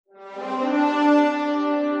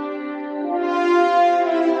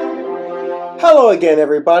Hello again,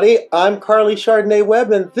 everybody. I'm Carly Chardonnay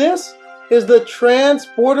Webb, and this is the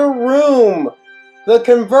Transporter Room, the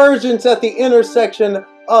convergence at the intersection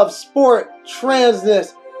of sport,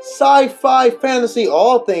 transness, sci-fi, fantasy,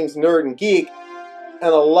 all things nerd and geek,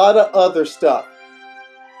 and a lot of other stuff.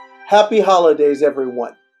 Happy holidays,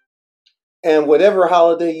 everyone. And whatever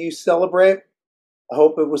holiday you celebrate, I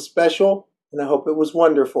hope it was special, and I hope it was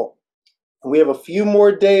wonderful. And we have a few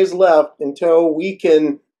more days left until we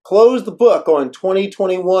can close the book on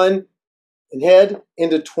 2021 and head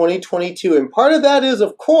into 2022. And part of that is,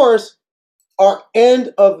 of course, our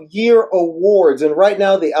end of year awards. And right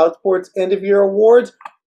now, the Outsports end of year awards,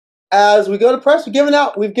 as we go to press,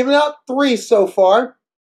 we've given out 3 so far.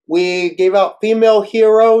 We gave out female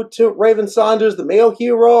hero to Raven Saunders, the male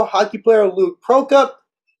hero, hockey player Luke Prokop,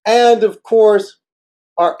 and of course,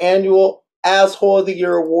 our annual Asshole of the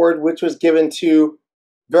Year award, which was given to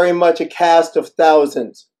very much a cast of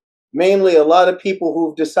thousands. Mainly a lot of people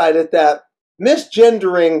who've decided that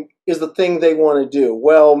misgendering is the thing they want to do.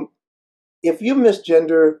 Well, if you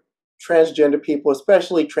misgender transgender people,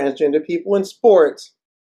 especially transgender people in sports,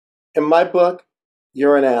 in my book,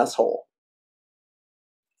 you're an asshole.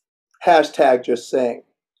 Hashtag just saying.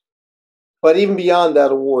 But even beyond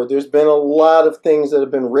that award, there's been a lot of things that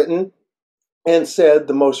have been written and said.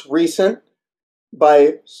 The most recent,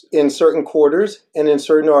 in certain quarters and in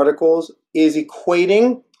certain articles, is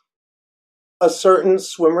equating a certain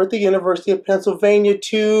swimmer at the University of Pennsylvania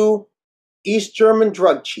to East German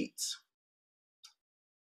drug cheats.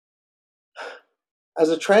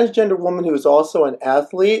 As a transgender woman who is also an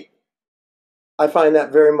athlete, I find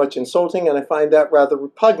that very much insulting, and I find that rather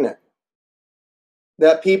repugnant.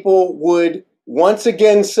 That people would once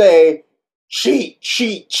again say, cheat,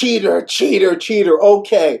 cheater, cheater, cheater.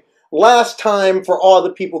 Okay, last time for all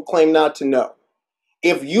the people claim not to know.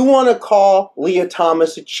 If you want to call Leah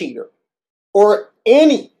Thomas a cheater, or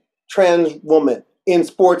any trans woman in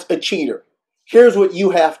sports a cheater, here's what you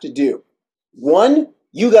have to do. 1,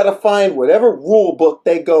 you got to find whatever rule book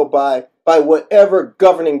they go by whatever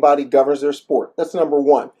governing body governs their sport. That's number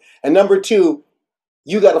 1. And number 2,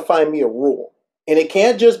 you got to find me a rule. And it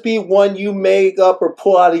can't just be one you make up or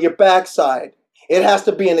pull out of your backside. It has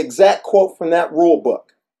to be an exact quote from that rule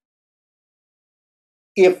book.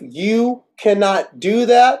 If you cannot do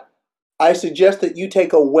that, I suggest that you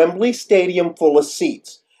take a Wembley Stadium full of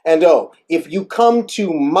seats. And if you come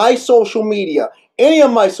to my social media, any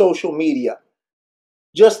of my social media,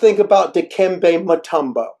 just think about Dikembe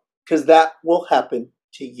Mutombo, because that will happen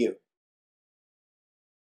to you.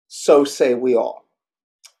 So say we all.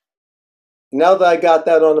 Now that I got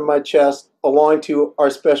that onto my chest, along to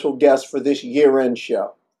our special guest for this year-end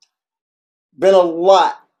show. Been a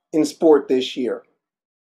lot in sport this year.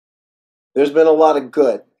 There's been a lot of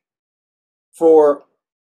good for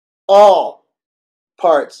all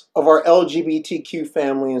parts of our LGBTQ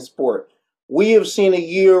family in sport. We have seen a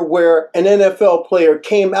year where an NFL player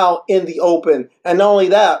came out in the open, and not only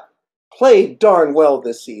that, played darn well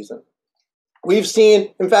this season. We've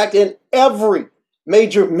seen, in fact, in every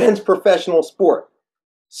major men's professional sport,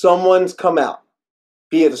 someone's come out.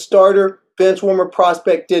 Be it a starter, bench warmer,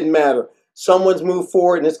 prospect, didn't matter. Someone's moved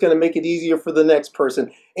forward, and it's going to make it easier for the next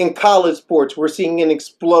person. In college sports, we're seeing an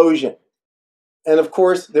explosion. And of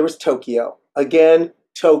course, there was Tokyo. Again,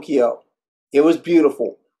 Tokyo. It was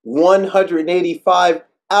beautiful. 185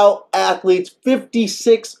 out athletes,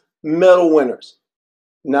 56 medal winners.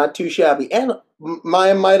 Not too shabby. And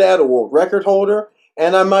I might add a world record holder.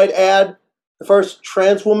 And I might add the first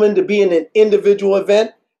trans woman to be in an individual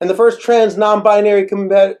event. And the first trans non-binary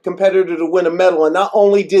competitor to win a medal. And not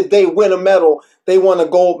only did they win a medal, they won a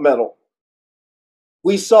gold medal.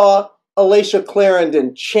 We saw Alicia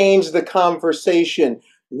Clarendon change the conversation.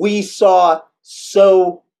 We saw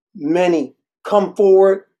so many come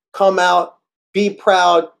forward, come out, be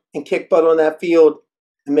proud, and kick butt on that field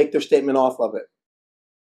and make their statement off of it.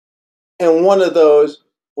 And one of those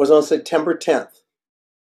was on September 10th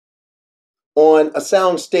on a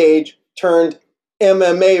soundstage turned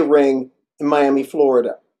MMA ring in Miami,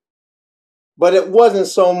 Florida. But it wasn't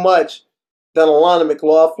so much that Alana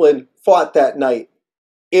McLaughlin fought that night.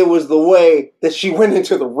 It was the way that she went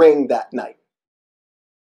into the ring that night.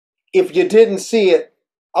 If you didn't see it,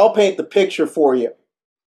 I'll paint the picture for you.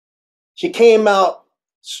 She came out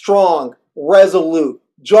strong, resolute,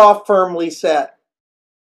 jaw firmly set.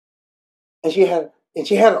 And she had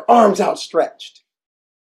her arms outstretched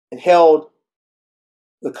and held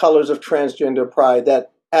the colors of transgender pride,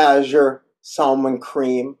 that azure salmon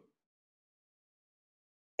cream.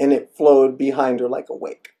 And it flowed behind her like a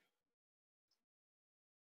wake.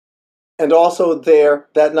 And also there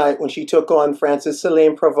that night when she took on Frances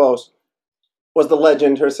Selene Provost, was the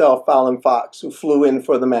legend herself, Fallon Fox, who flew in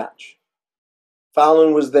for the match.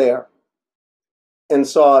 Fallon was there and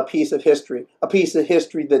saw a piece of history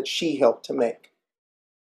that she helped to make.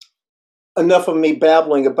 Enough of me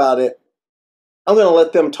babbling about it. I'm going to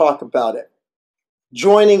let them talk about it.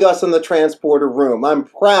 Joining us in the transporter room, I'm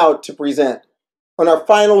proud to present on our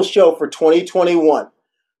final show for 2021,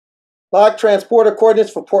 Lock Transporter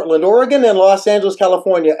coordinates for Portland, Oregon and Los Angeles,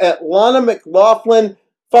 California, Atlanta McLaughlin,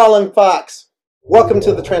 Fallon Fox. Welcome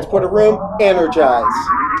to the transporter room, Energize.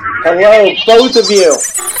 Hello, both of you.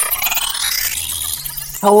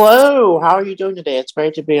 Hello, how are you doing today? It's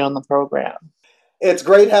great to be on the program. It's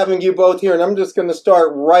great having you both here, and I'm just going to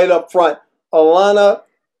start right up front. Alana,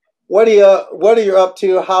 what are you up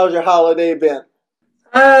to? How's your holiday been?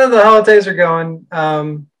 The holidays are going.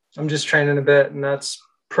 I'm just training a bit, and that's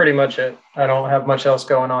pretty much it. I don't have much else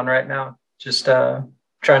going on right now. Just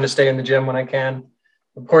trying to stay in the gym when I can.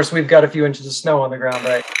 Of course, we've got a few inches of snow on the ground,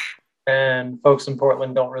 right? And folks in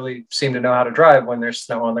Portland don't really seem to know how to drive when there's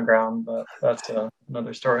snow on the ground, but that's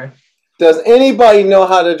another story. Does anybody know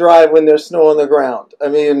how to drive when there's snow on the ground? I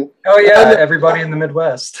mean, oh yeah, everybody in the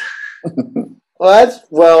Midwest.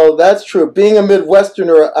 Well, that's true. Being a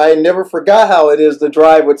Midwesterner, I never forgot how it is to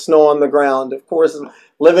drive with snow on the ground. Of course,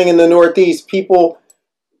 living in the Northeast, people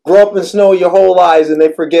grow up in snow your whole lives and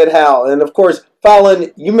they forget how. And of course,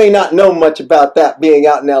 Fallon, you may not know much about that being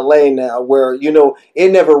out in LA now, where,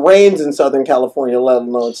 it never rains in Southern California, let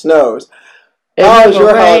alone snows. How's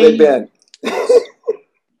your holiday been?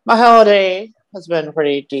 My holiday has been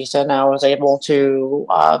pretty decent. I was able to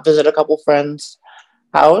visit a couple friends'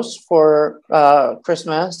 house for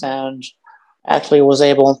Christmas and actually was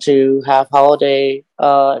able to have holiday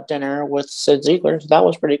dinner with Sid Ziegler. So that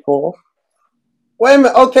was pretty cool. Wait a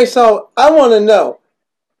minute. Okay, so I want to know,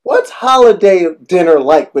 what's holiday dinner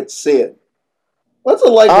like with Sid? What's it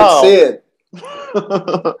like with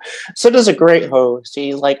Sid? Sid is a great host.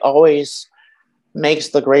 He always makes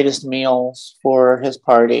the greatest meals for his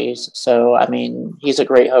parties. So I mean, he's a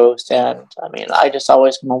great host, and I mean, I just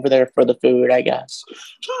always come over there for the food, I guess.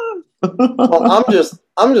 Well,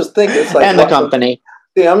 I'm just thinking it's like and the company.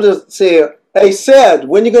 Yeah, I'm just saying. Hey, Sid,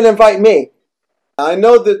 when you gonna invite me? I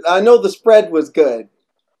know the spread was good.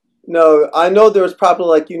 No, I know there was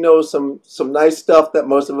probably some nice stuff that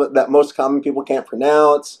most common people can't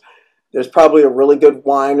pronounce. There's probably a really good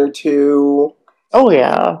wine or two. Oh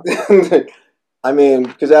yeah. I mean,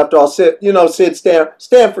 because after all, Sid,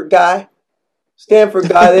 Stanford guy.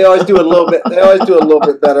 They always do a little bit. They always do a little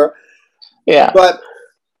bit better. Yeah. But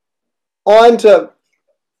on to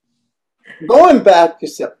going back to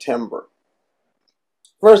September.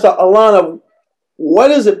 First off, Alana,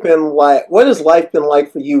 what has it been like? What has life been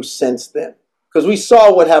like for you since then? Because we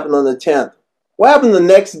saw what happened on the 10th. What happened the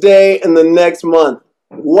next day and the next month?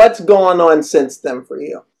 What's gone on since then for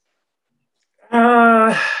you?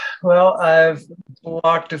 Well, I've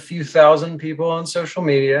blocked a few thousand people on social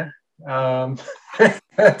media.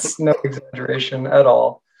 That's no exaggeration at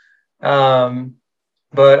all.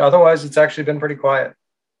 But otherwise, it's actually been pretty quiet.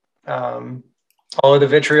 All of the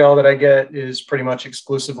vitriol that I get is pretty much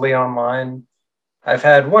exclusively online. I've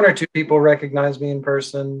had one or two people recognize me in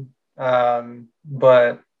person,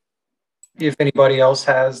 but if anybody else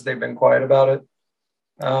has, they've been quiet about it.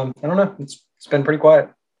 I don't know. It's been pretty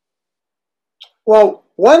quiet. Well,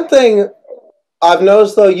 one thing I've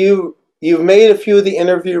noticed, though, you've made a few of the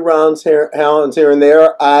interview rounds here and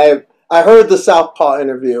there. I heard the Southpaw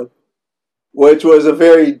interview, which was a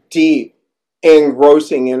very deep,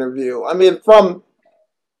 engrossing interview. I mean,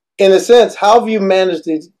 in a sense, how have you managed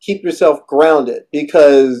to keep yourself grounded?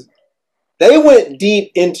 Because they went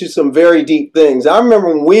deep into some very deep things. I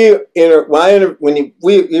remember when we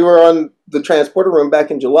were on the transporter room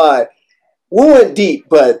back in July, we went deep,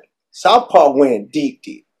 but Southpaw went deep.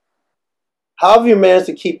 How have you managed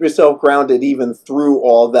to keep yourself grounded even through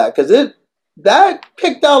all that? Because that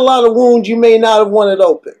picked out a lot of wounds you may not have wanted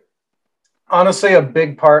open. Honestly, a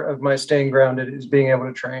big part of my staying grounded is being able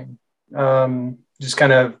to train. Just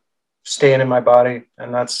kind of staying in my body,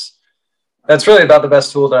 and that's really about the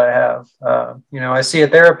best tool that I have. I see a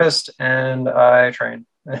therapist and I train,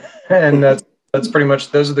 and that's pretty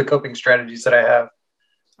much, those are the coping strategies that I have.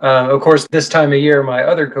 Of course, this time of year, my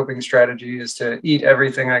other coping strategy is to eat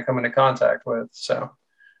everything I come into contact with. So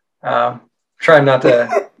try not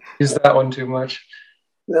to use that one too much.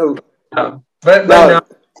 No. But no,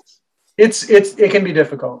 it can be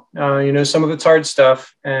difficult. Some of it's hard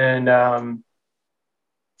stuff, and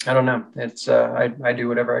I don't know. It's I do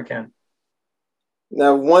whatever I can.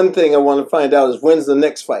 Now, one thing I want to find out is, when's the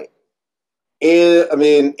next fight?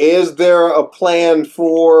 Is there a plan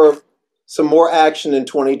for some more action in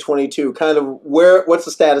 2022. Kind of what's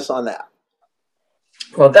the status on that?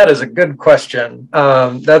 Well, that is a good question.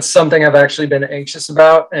 That's something I've actually been anxious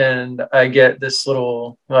about, and I get this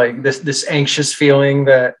little like this anxious feeling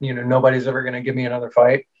that nobody's ever going to give me another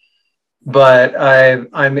fight. But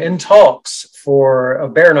I'm in talks for a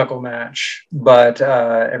bare knuckle match, but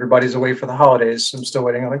everybody's away for the holidays, so I'm still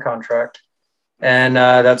waiting on a contract. And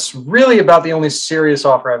that's really about the only serious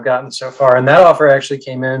offer I've gotten so far. And that offer actually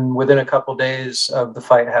came in within a couple days of the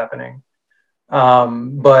fight happening.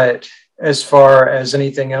 But as far as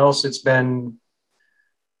anything else, it's been,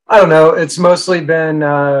 I don't know, it's mostly been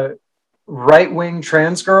right-wing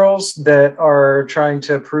trans girls that are trying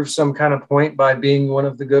to prove some kind of point by being one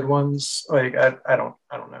of the good ones. Like, I don't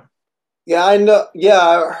know. Yeah, I know. Yeah,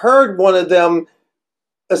 I heard one of them,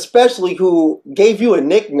 especially who gave you a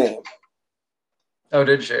nickname. Oh,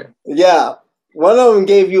 did she? Yeah, one of them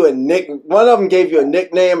gave you a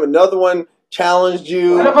nickname. Another one challenged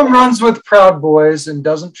you. One of them runs with Proud Boys and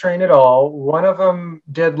doesn't train at all. One of them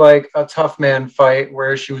did like a tough man fight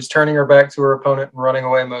where she was turning her back to her opponent and running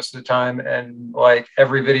away most of the time. And like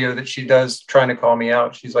every video that she does trying to call me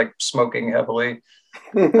out, she's like smoking heavily.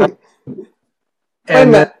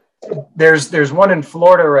 And there's one in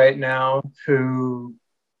Florida right now who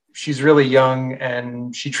she's really young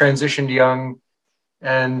and she transitioned young.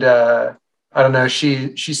 And I don't know.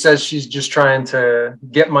 She says she's just trying to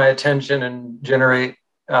get my attention and generate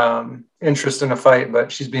interest in a fight,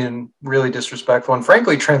 but she's being really disrespectful and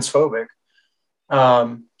frankly transphobic.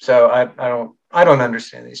 So I don't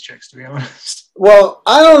understand these chicks, to be honest. Well,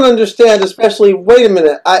 I don't understand, especially. Wait a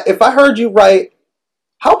minute. If I heard you right,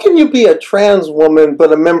 how can you be a trans woman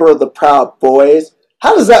but a member of the Proud Boys?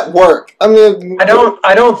 How does that work? I mean,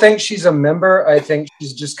 I don't think she's a member. I think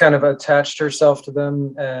she's just kind of attached herself to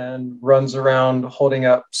them and runs around holding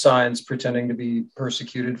up signs pretending to be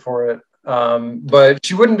persecuted for it. But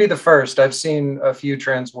she wouldn't be the first. I've seen a few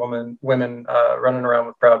trans women running around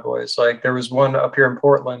with Proud Boys. Like there was one up here in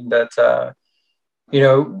Portland that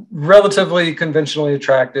relatively conventionally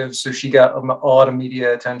attractive, so she got a lot of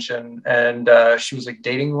media attention, and she was like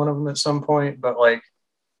dating one of them at some point, but like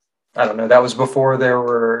I don't know. That was before there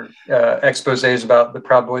were exposés about the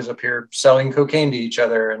Proud Boys up here selling cocaine to each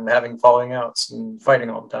other and having falling outs and fighting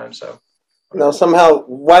all the time. So, now somehow,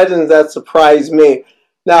 why didn't that surprise me?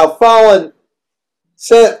 Now, Fallon,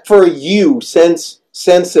 for you since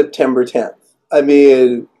September 10th. I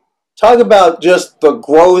mean, talk about just the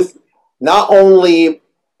growth, not only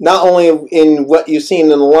in what you've seen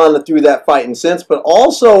in Alana through that fight and since, but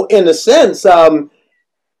also in a sense,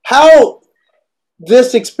 how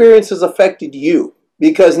this experience has affected you,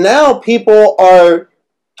 because now people are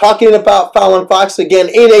talking about Fallon Fox again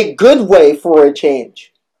in a good way for a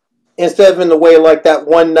change, instead of in the way like that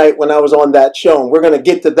one night when I was on that show. And we're going to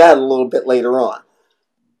get to that a little bit later on.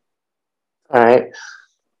 All right.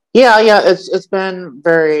 Yeah. It's been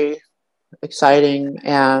very exciting,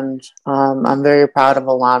 and I'm very proud of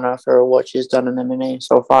Alana for what she's done in MMA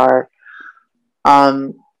so far.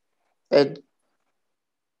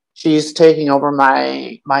 She's taking over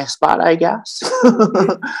my spot, I guess.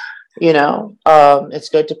 It's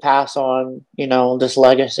good to pass on, this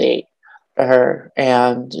legacy to her,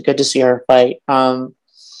 and good to see her fight. I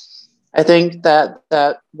think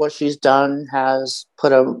that what she's done has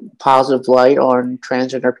put a positive light on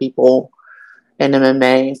transgender people in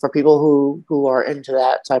MMA for people who are into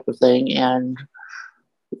that type of thing, and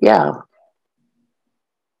yeah.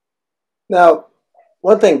 Now,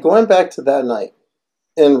 one thing, going back to that night,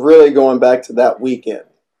 and really going back to that weekend,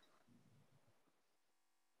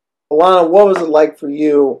 Alana, what was it like for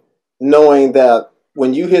you knowing that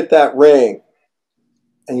when you hit that ring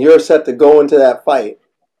and you're set to go into that fight,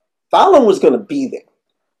 Fallon was going to be there?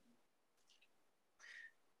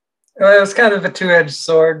 Well, it was kind of a two-edged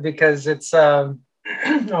sword because it's on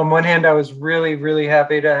one hand, I was really, really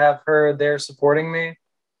happy to have her there supporting me.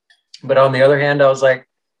 But on the other hand, I was like,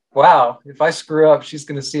 wow, if I screw up, she's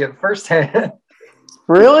going to see it firsthand.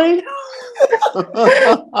 Really?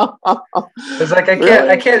 It's like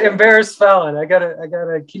I can't embarrass Fallon. I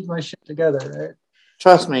gotta keep my shit together, right?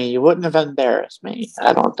 Trust me, you wouldn't have embarrassed me.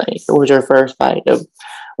 I don't think it was your first fight. It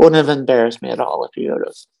wouldn't have embarrassed me at all if you would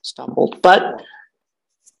have stumbled. But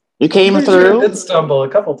you came through. I did stumble a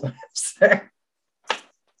couple times there.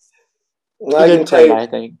 Well, I can tell you, I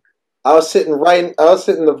think I was sitting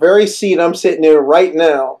in the very seat I'm sitting in right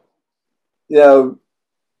now.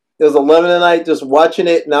 It was 11 at night, just watching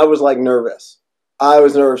it, and I was like nervous. I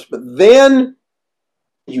was nervous, but then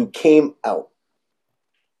you came out.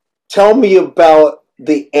 Tell me about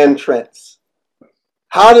the entrance.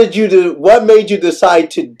 How did you do? What made you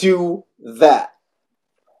decide to do that?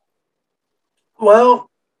 Well,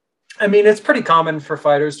 I mean, it's pretty common for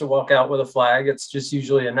fighters to walk out with a flag. It's just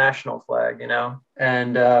usually a national flag, you know?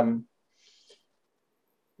 And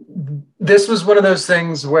this was one of those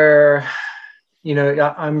things where, you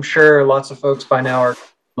know, I'm sure lots of folks by now are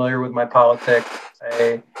familiar with my politics.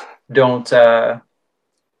 I don't, uh,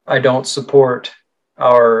 I don't support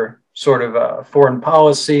our sort of foreign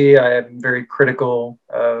policy. I am very critical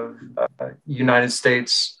of United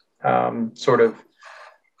States sort of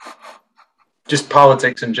just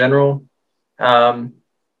politics in general. Um,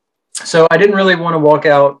 so I didn't really want to walk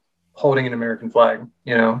out holding an American flag,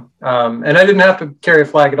 you know, and I didn't have to carry a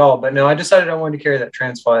flag at all. But no, I decided I wanted to carry that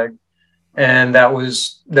trans flag, and that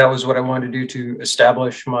was what I wanted to do to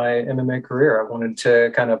establish my MMA career. I wanted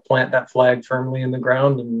to kind of plant that flag firmly in the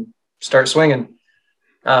ground and start swinging.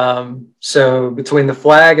 So between the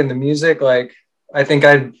flag and the music, like I think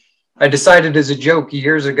I decided as a joke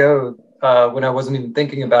years ago when I wasn't even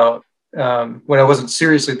thinking about when I wasn't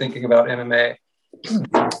seriously thinking about MMA.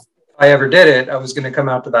 If I ever did it, I was going to come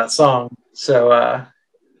out to that song. So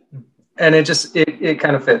and it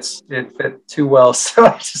kind of fits. It fit too well, so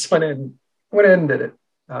I just went in and did it.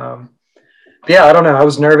 Yeah, I don't know. I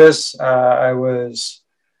was nervous. It was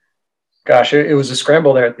a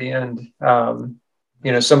scramble there at the end.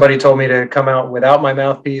 You know, somebody told me to come out without my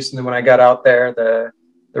mouthpiece, and then when I got out there, the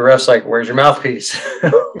ref's like, "Where's your mouthpiece?"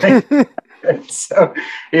 So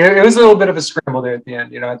it was a little bit of a scramble there at the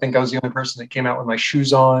end. You know, I think I was the only person that came out with my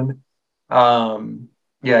shoes on.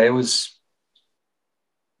 Yeah, it was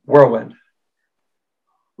whirlwind.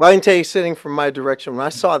 Well, I can tell you, sitting from my direction, when I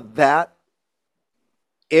saw that,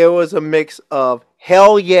 it was a mix of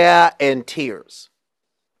hell yeah and tears.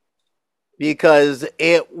 Because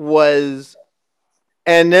it was,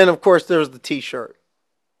 and then of course there was the T-shirt.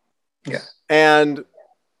 Yeah. And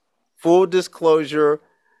full disclosure,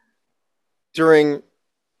 during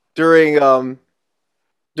during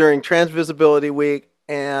Trans Visibility Week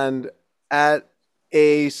and at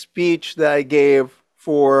a speech that I gave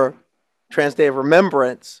for Trans Day of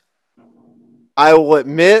Remembrance, I will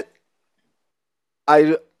admit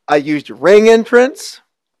I used your ring entrance.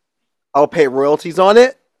 I'll pay royalties on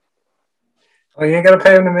it. Well, you ain't got to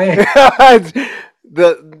pay them to me.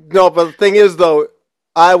 But the thing is though,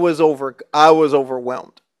 I was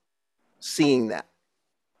overwhelmed seeing that,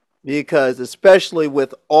 because especially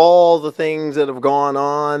with all the things that have gone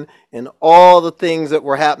on and all the things that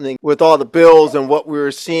were happening with all the bills and what we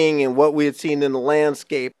were seeing and what we had seen in the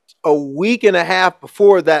landscape. A week and a half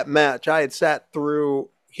before that match, I had sat through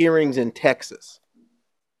hearings in Texas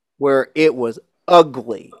where it was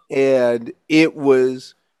ugly, and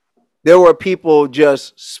there were people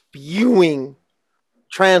just spewing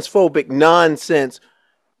transphobic nonsense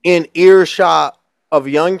in earshot of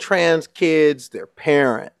young trans kids, their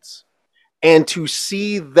parents. And to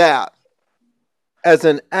see that as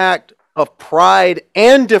an act of pride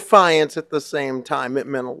and defiance at the same time, it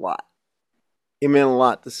meant a lot. It meant a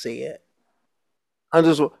lot to see it. I'm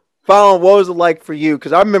just following, what was it like for you?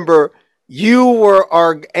 Because I remember you were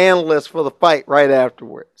our analyst for the fight right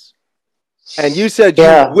afterwards. And you said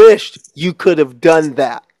you wished you could have done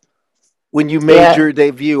that when you made your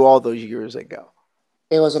debut all those years ago.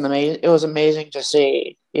 It was amazing to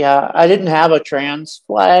see. Yeah, I didn't have a trans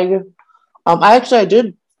flag. I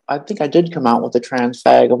think I did come out with a trans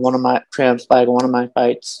flag in one of my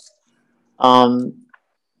fights. The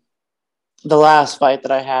last fight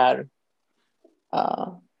that I had,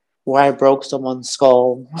 where I broke someone's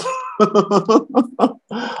skull,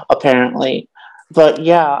 apparently. But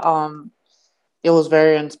yeah, it was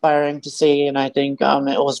very inspiring to see, and I think it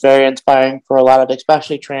was very inspiring for a lot of,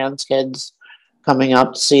 especially trans kids, coming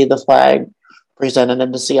up to see the flag presented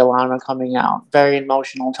and to see Alana coming out. Very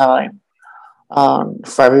emotional time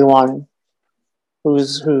for everyone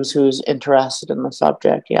who's interested in the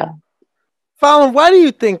subject. Yeah. Fallon, why do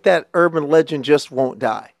you think that urban legend just won't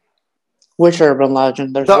die? Which urban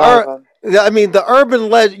legend? There's a lot of them. I mean, the urban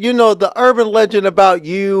legend. You know, the urban legend about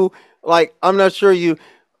you. Like, I'm not sure you.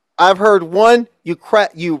 I've heard one, you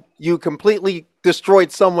completely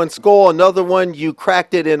destroyed someone's skull. Another one, you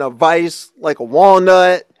cracked it in a vice like a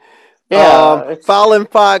walnut. Yeah, Fallon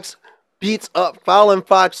Fox beats up Fallon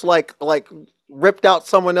Fox like ripped out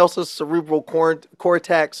someone else's cerebral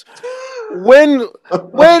cortex. When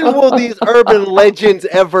will these urban legends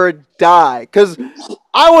ever die? Because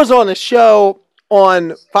I was on a show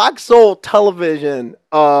on Fox Soul Television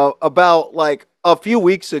about like a few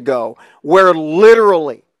weeks ago where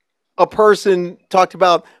literally a person talked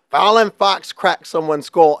about Fallon Fox cracked someone's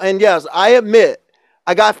skull. And yes, I admit,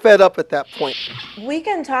 I got fed up at that point. We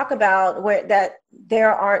can talk about that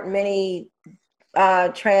there aren't many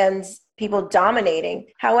trans people dominating.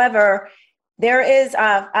 However, there is,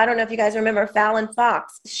 I don't know if you guys remember Fallon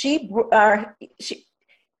Fox. She broke the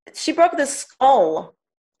skull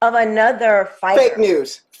of another fighter. Fake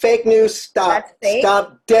news. Fake news. Stop. That's fake?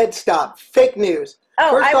 Stop. Dead stop. Fake news.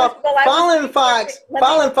 Oh, First off, Fallon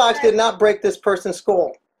Fox did not break this person's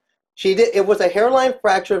skull. She did. It was a hairline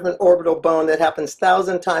fracture of an orbital bone that happens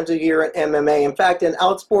 1,000 times a year in MMA. In fact, in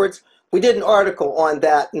Outsports, we did an article on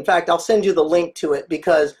that. In fact, I'll send you the link to it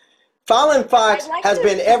because Fallon Fox has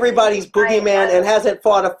been everybody's boogeyman and hasn't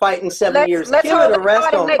fought a fight in 7 years. Give it a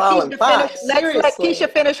rest on Fallon Fox. Let's let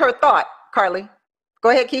Keisha finish her thought, Carly. Go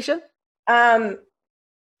ahead, Keisha.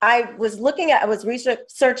 I was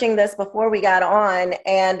researching this before we got on,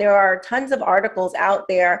 and there are tons of articles out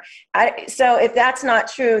there. So if that's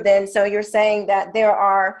not true, then so you're saying that there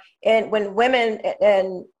are,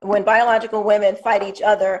 when biological women fight each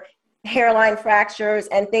other, hairline fractures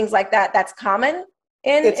and things like that, that's common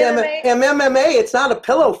in MMA? In MMA, it's not a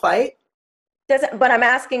pillow fight. But I'm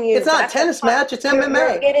asking you. It's not a tennis match, it's MMA.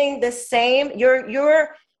 You're getting the same,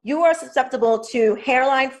 you are susceptible to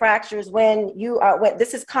hairline fractures when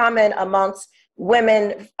this is common amongst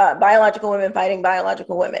women, biological women fighting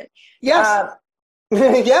biological women. Yes.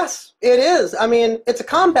 Yes, it is. I mean, it's a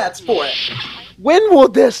combat sport. When will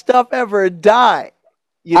this stuff ever die?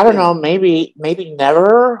 I don't know. Maybe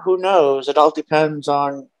never. Who knows? It all depends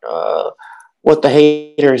on what the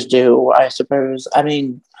haters do, I suppose. I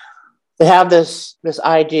mean, they have this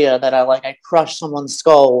idea that I crushed someone's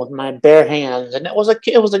skull with my bare hands, and it was a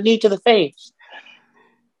knee to the face,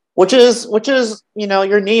 which is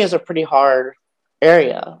your knee is a pretty hard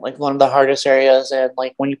area, like one of the hardest areas, and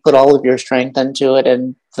like when you put all of your strength into it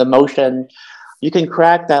and the motion, you can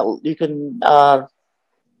crack that, you can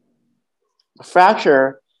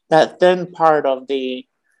fracture that thin part of the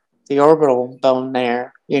orbital bone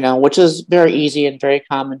there, which is very easy and very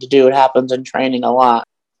common to do. It happens in training a lot.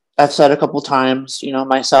 I've said a couple times,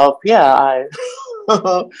 myself, I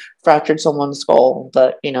fractured someone's skull,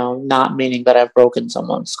 but, not meaning that I've broken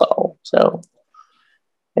someone's skull. So,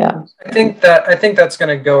 yeah. I think that's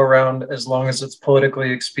going to go around as long as it's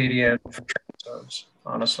politically expedient for transphones,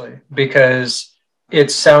 honestly, because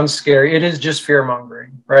it sounds scary. It is just fear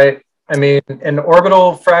mongering, right? I mean, an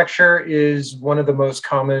orbital fracture is one of the most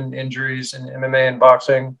common injuries in MMA and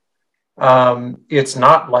boxing. It's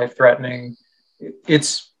not life-threatening.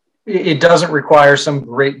 It doesn't require some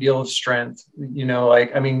great deal of strength,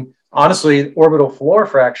 honestly, orbital floor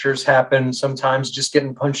fractures happen sometimes just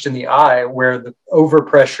getting punched in the eye, where the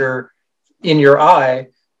overpressure in your eye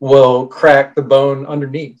will crack the bone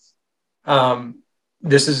underneath.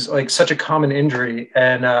 This is like such a common injury,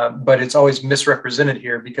 but it's always misrepresented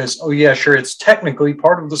here because, sure, it's technically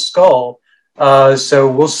part of the skull.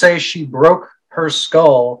 So we'll say she broke her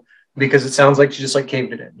skull because it sounds like she just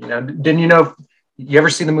caved it in. Didn't you know? You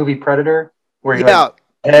ever see the movie Predator, where he head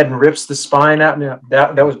and rips the spine out? No,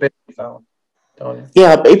 that was basically Fallon.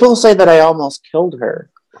 Yeah, people say that I almost killed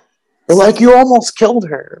her. They're like, you almost killed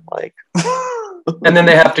her, like. And then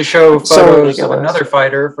they have to show photos of another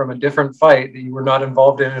fighter from a different fight that you were not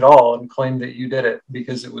involved in at all, and claim that you did it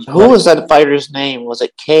because it was. Who was that fighter's name? Was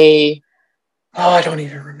it Kay? Oh, I don't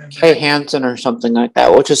even remember. Kay Hansen or something like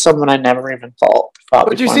that, which is someone I never even fought.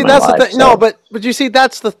 But you see, that's the thing. No, but you see,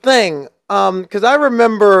 that's the thing. Because I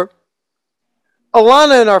remember,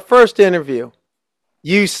 Alana, in our first interview,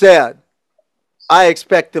 you said, I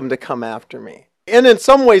expect them to come after me. And in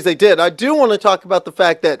some ways they did. I do want to talk about the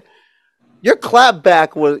fact that your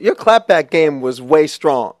clapback game was way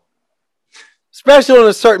strong. Especially on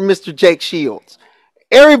a certain Mr. Jake Shields.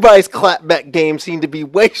 Everybody's clapback game seemed to be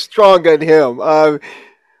way stronger than him. I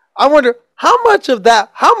wonder how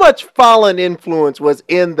much Fallon influence was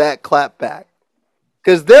in that clapback?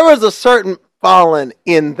 Because there was a certain Fallon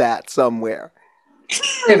in that somewhere.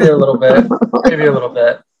 Maybe a little bit.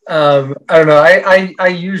 I don't know. I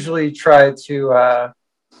usually try not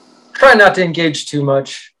to engage too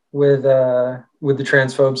much with the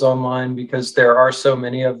transphobes online because there are so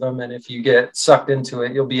many of them, and if you get sucked into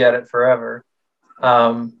it, you'll be at it forever.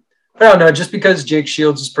 I don't know. Just because Jake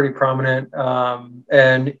Shields is pretty prominent, and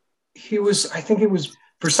I think it was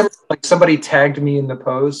for somebody tagged me in the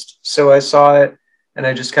post, so I saw it. And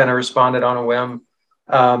I just kind of responded on a whim.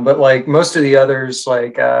 But most of the others,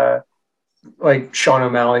 like Sean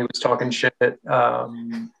O'Malley was talking shit.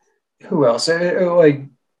 Who else?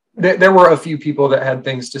 There were a few people that had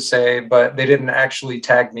things to say, but they didn't actually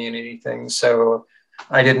tag me in anything. So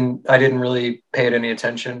I didn't really pay it any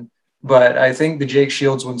attention. But I think the Jake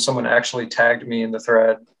Shields when someone actually tagged me in the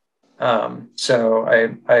thread. So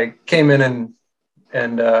I came in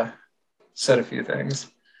and said a few things.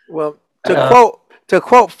 Well, to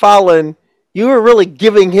quote Fallon, You were really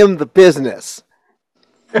giving him the business.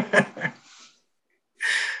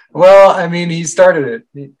 Well, I mean, he started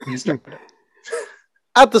it. He started it.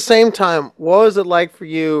 At the same time, what was it like for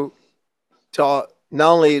you to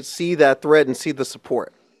not only see that thread and see the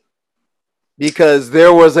support? Because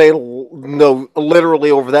there was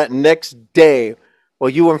literally over that next day, while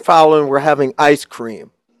you and Fallon were having ice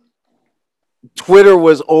cream, Twitter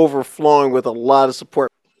was overflowing with a lot of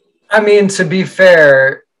support. I mean, to be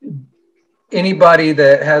fair, anybody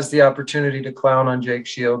that has the opportunity to clown on Jake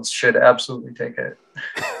Shields should absolutely take it.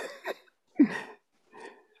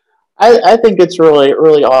 I think it's really,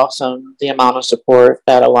 really awesome the amount of support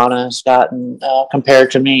that Alana has gotten compared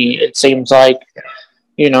to me. It seems like,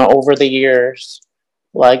 over the years,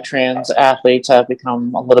 like trans athletes have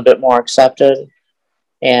become a little bit more accepted.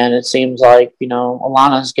 And it seems like,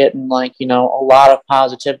 Alana's getting a lot of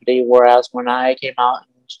positivity. Whereas when I came out and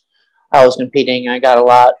I was competing, I got a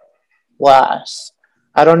lot less.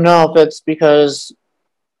 I don't know if it's because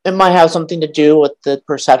it might have something to do with the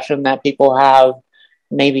perception that people have.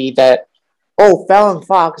 Maybe that, Fallon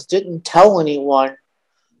Fox didn't tell anyone,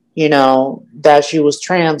 that she was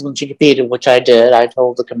trans when she competed, which I did. I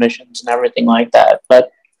told the commissions and everything like that.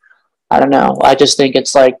 But I don't know. I just think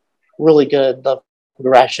it's really good, the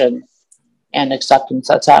progression and acceptance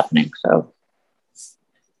that's happening. So,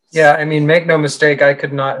 yeah, I mean, make no mistake, I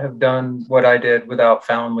could not have done what I did without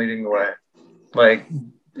Fallon leading the way.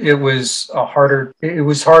 It was harder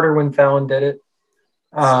when Fallon did it.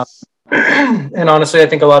 And honestly, I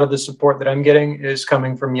think a lot of the support that I'm getting is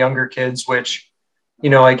coming from younger kids, which,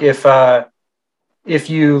 if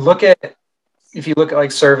you look at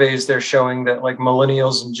surveys, they're showing that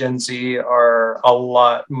millennials and Gen Z are a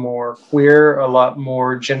lot more queer, a lot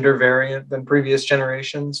more gender variant than previous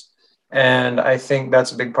generations. And I think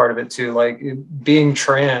that's a big part of it too. Being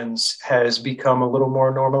trans has become a little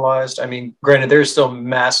more normalized. I mean, granted, there's still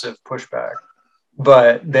massive pushback,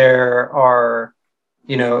 but there are,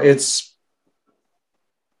 we're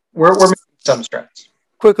making some strides.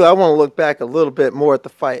 Quickly, I want to look back a little bit more at the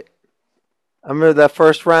fight. I remember that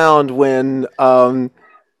first round when A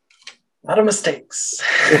lot of mistakes.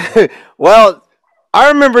 well, I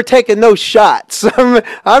remember taking those shots.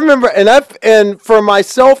 I remember, and for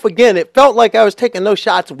myself again, it felt like I was taking those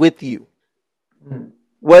shots with you.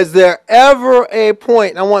 Was there ever a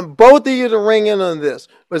point? And I want both of you to ring in on this.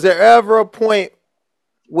 Was there ever a point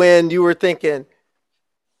when you were thinking,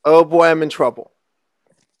 "Oh boy, I'm in trouble"?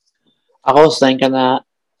 I was thinking that.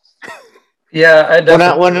 Yeah, I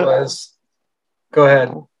definitely was. Go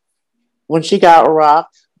ahead. When she got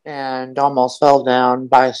rocked and almost fell down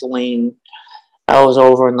by Celine, I was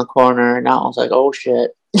over in the corner and I was like, "Oh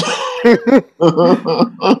shit!"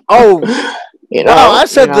 Oh, I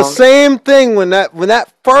said the same thing when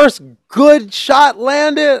that first good shot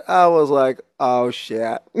landed. I was like, "Oh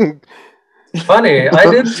shit!" Funny,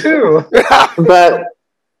 I did too. But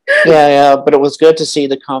but it was good to see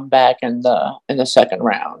the comeback in the second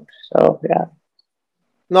round. So yeah.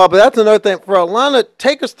 No, but that's another thing. For Alana,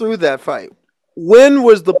 take us through that fight. When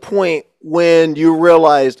was the point when you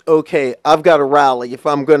realized, okay, I've got to rally if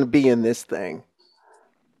I'm going to be in this thing?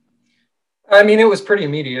 I mean, it was pretty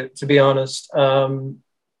immediate, to be honest.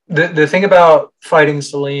 The thing about fighting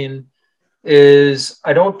Celine is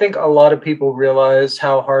I don't think a lot of people realize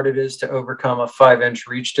how hard it is to overcome a 5-inch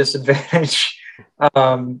reach disadvantage.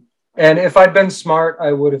 And if I'd been smart,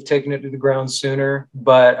 I would have taken it to the ground sooner.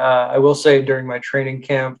 But I will say during my training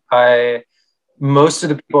camp, most of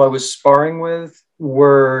the people I was sparring with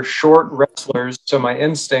were short wrestlers. So my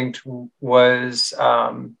instinct was,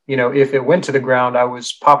 if it went to the ground, I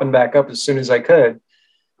was popping back up as soon as I could.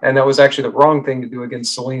 And that was actually the wrong thing to do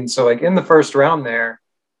against Celine. So in the first round there,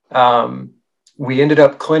 we ended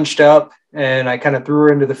up clinched up. And I kind of threw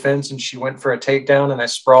her into the fence and she went for a takedown and I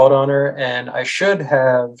sprawled on her. And I should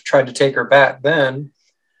have tried to take her back then,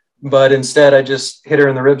 but instead I just hit her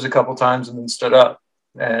in the ribs a couple times and then stood up.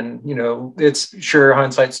 And, it's sure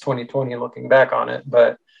hindsight's 2020 looking back on it.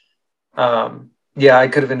 But I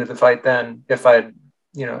could have ended the fight then if I'd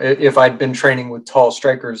been training with tall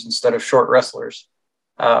strikers instead of short wrestlers.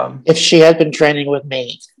 If she had been training with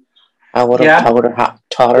me, I would have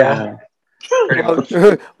taught her how.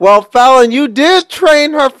 Well, Fallon, you did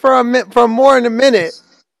train her for more than a minute,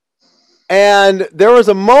 and there was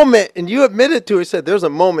a moment, and you admitted to it. Said there's a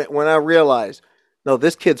moment when I realized, no,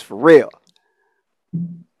 this kid's for real.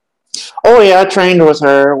 Oh yeah, I trained with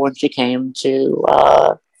her when she came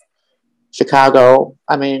to Chicago.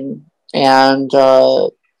 I mean, and she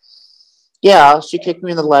kicked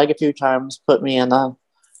me in the leg a few times, put me in the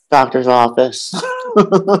doctor's office.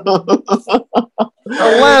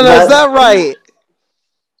 Alana, is that right?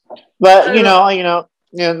 But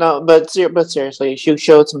but seriously, she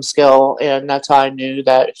showed some skill, and that's how I knew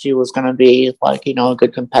that she was going to be like a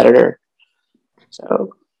good competitor.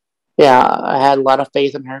 So yeah, I had a lot of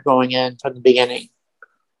faith in her going in from the beginning.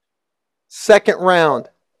 Second round,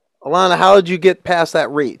 Alana, how did you get past that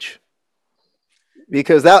reach?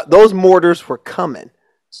 Because those mortars were coming.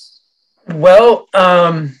 Well,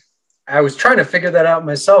 I was trying to figure that out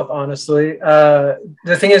myself, honestly.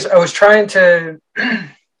 The thing is, I was trying to,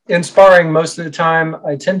 in sparring most of the time,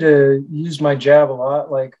 I tend to use my jab a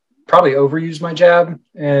lot, like probably overuse my jab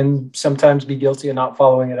and sometimes be guilty of not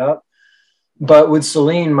following it up. But with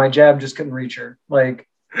Celine, my jab just couldn't reach her. Like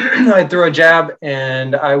I'd throw a jab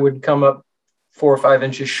and I would come up 4 or 5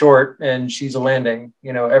 inches short and she's a landing,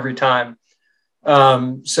 every time.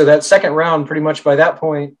 So that second round, pretty much by that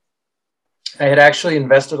point, I had actually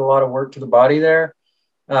invested a lot of work to the body there.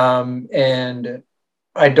 And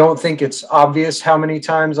I don't think it's obvious how many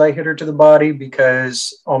times I hit her to the body,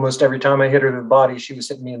 because almost every time I hit her to the body, she was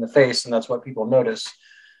hitting me in the face, and that's what people notice.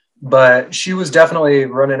 But she was definitely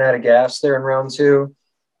running out of gas there in round two.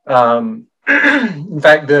 In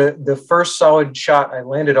fact, the first solid shot I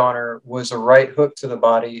landed on her was a right hook to the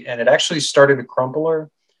body, and it actually started to crumple her.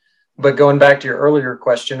 But going back to your earlier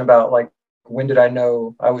question about like, when did I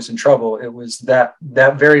know I was in trouble? It was that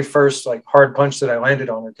very first like hard punch that I landed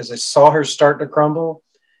on her, because I saw her start to crumble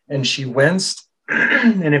and she winced.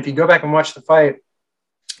 And if you go back and watch the fight,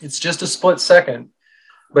 it's just a split second,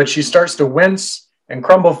 but she starts to wince and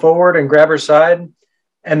crumble forward and grab her side.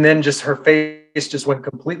 And then just her face just went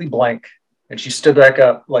completely blank. And she stood back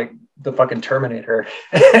up like the fucking Terminator.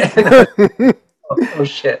 Oh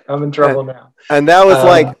shit, I'm in trouble now. And that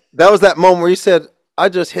was that moment where you said, I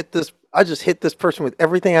just hit this person with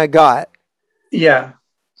everything I got. Yeah.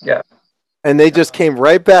 And they just came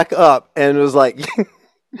right back up, and it was like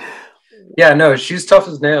Yeah, no, she's tough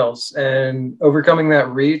as nails, and overcoming that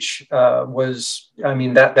reach that was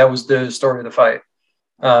the story of the fight.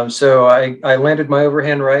 So I landed my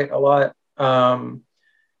overhand right a lot. And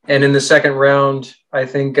in the second round, I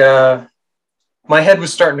think my head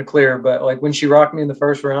was starting to clear, but like when she rocked me in the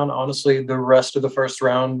first round, honestly, the rest of the first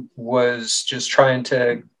round was just trying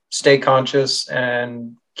to stay conscious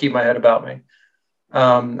and keep my head about me.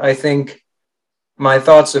 I think my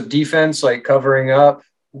thoughts of defense, like covering up,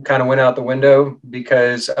 kind of went out the window,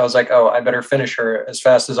 because I was like, oh, I better finish her as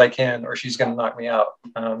fast as I can or she's going to knock me out.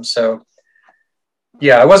 So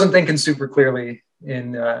yeah, I wasn't thinking super clearly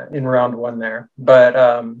in round one there,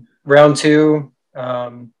 but round two,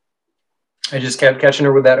 I just kept catching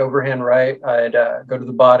her with that overhand right. I'd go to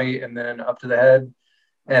the body and then up to the head.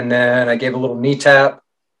 And then I gave a little knee tap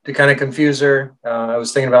to kind of confuse her. I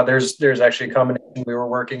was thinking about there's actually a combination we were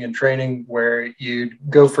working in training where you'd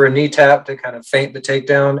go for a knee tap to kind of feint the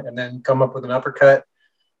takedown and then come up with an uppercut.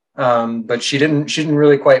 But she didn't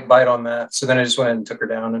really quite bite on that. So then I just went and took her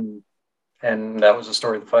down, and that was the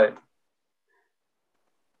story of the fight.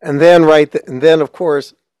 And then of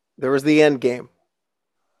course there was the end game.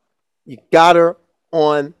 You got her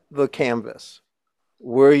on the canvas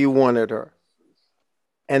where you wanted her.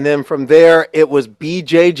 And then from there, it was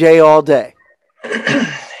BJJ all day.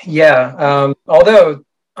 Yeah. Although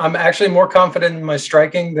I'm actually more confident in my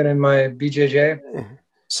striking than in my BJJ.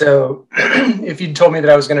 So if you'd told me that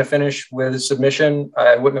I was going to finish with a submission,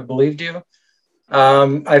 I wouldn't have believed you.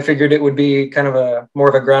 I figured it would be kind of more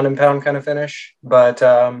of a ground and pound kind of finish. But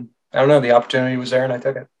I don't know. The opportunity was there and I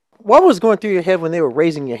took it. What was going through your head when they were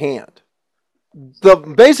raising your hand?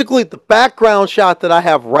 Basically the background shot that I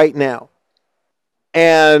have right now.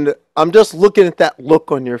 And I'm just looking at that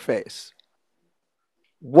look on your face.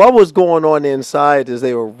 What was going on inside as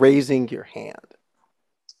they were raising your hand?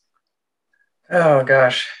 Oh,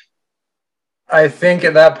 gosh. I think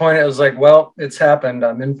at that point it was like, well, it's happened.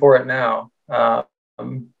 I'm in for it now.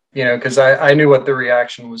 Because I knew what the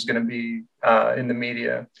reaction was going to be in the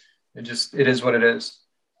media. It is what it is.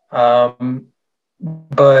 But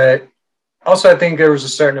also I think there was a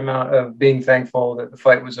certain amount of being thankful that the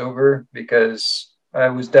fight was over, because I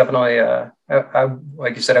was definitely,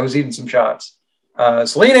 like you said, I was eating some shots.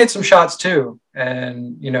 Celine ate some shots too.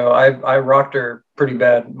 And, I rocked her pretty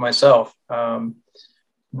bad myself.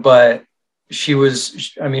 But she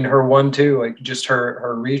was, her 1-2, like just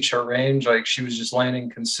her reach, her range, like she was just landing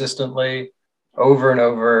consistently over and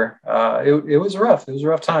over. It was rough. It was a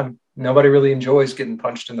rough time. Nobody really enjoys getting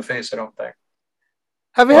punched in the face, I don't think.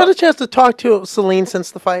 Have you had a chance to talk to Celine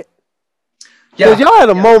since the fight? Yeah. Because y'all had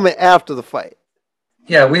a moment after the fight.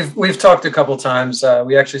 Yeah, we've talked a couple times.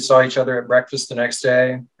 We actually saw each other at breakfast the next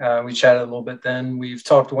day. We chatted a little bit then. We've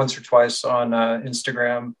talked once or twice on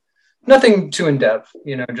Instagram. Nothing too in depth,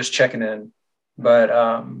 just checking in. But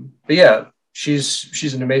yeah,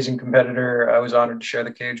 she's an amazing competitor. I was honored to share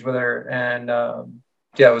the cage with her, and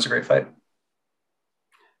yeah, it was a great fight.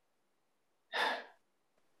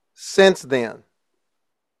 Since then,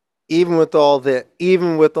 even with a lot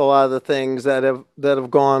of the things that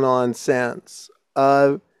have gone on since,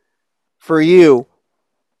 for you,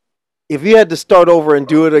 if you had to start over and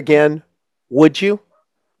do it again, would you?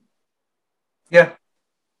 Yeah,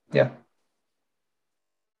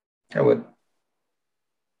 I would.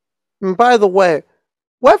 And by the way,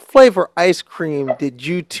 what flavor ice cream did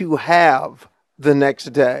you two have the next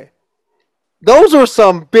day? Those are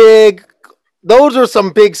some big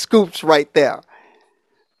scoops right there.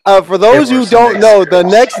 For those who don't know, the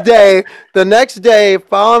next day,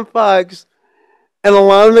 Fallon Fox and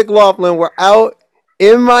Alana McLaughlin were out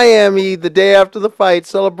in Miami the day after the fight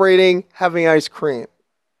celebrating having ice cream.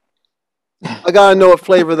 I gotta know what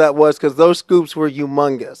flavor that was because those scoops were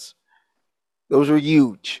humongous. Those were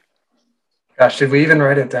huge. Gosh, did we even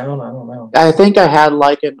write it down? I don't know. I think I had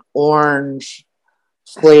like an orange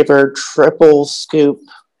flavored triple scoop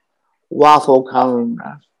waffle cone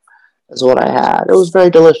is what I had. It was very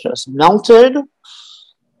delicious. Melted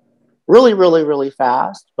really, really, really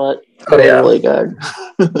fast, but really, really good.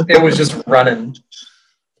 It was just running.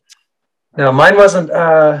 No, mine wasn't.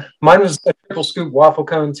 Mine was a triple scoop waffle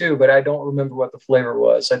cone too, but I don't remember what the flavor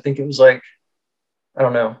was. I think it was like, I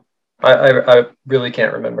don't know. I really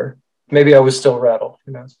can't remember. Maybe I was still rattled.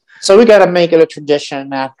 Who knows? So we got to make it a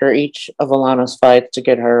tradition after each of Alana's fights to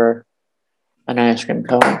get her an ice cream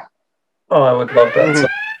cone. Oh, I would love that.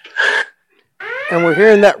 Mm-hmm. And we're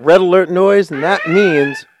hearing that red alert noise, and that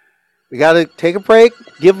means we got to take a break,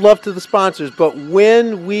 give love to the sponsors. But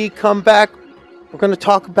when we come back, we're going to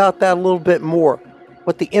talk about that a little bit more.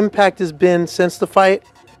 What the impact has been since the fight.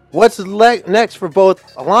 What's next for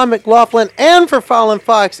both Alana McLaughlin and for Fallon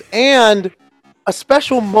Fox, and a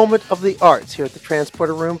special moment of the arts here at the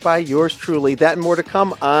Transporter Room by yours truly. That and more to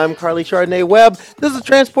come. I'm Carly Chardonnay Webb. This is the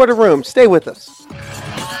Transporter Room. Stay with us.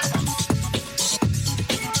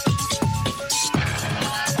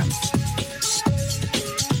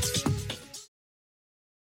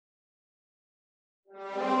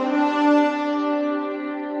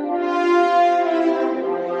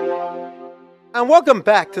 And welcome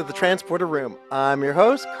back to the Transporter Room. I'm your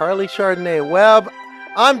host, Carly Chardonnay Webb.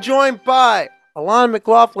 I'm joined by Alana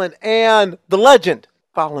McLaughlin and the legend,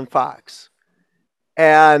 Fallon Fox.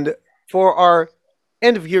 And for our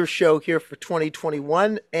end of year show here for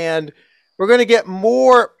 2021, and we're going to get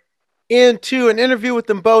more into an interview with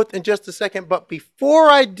them both in just a second. But before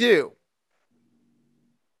I do,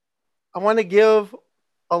 I want to give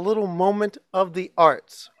a little moment of the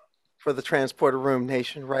arts for the Transporter Room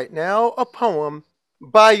Nation right now, a poem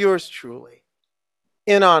by yours truly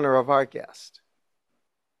in honor of our guest.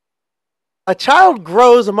 A child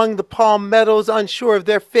grows among the palm meadows, unsure of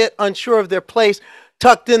their fit, unsure of their place,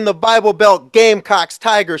 tucked in the Bible Belt, gamecocks,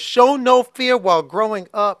 tigers, show no fear while growing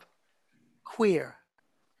up queer.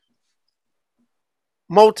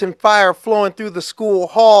 Molten fire flowing through the school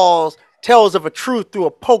halls, tells of a truth through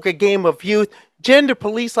a poker game of youth. Gender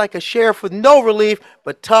police like a sheriff with no relief,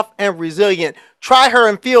 but tough and resilient. Try her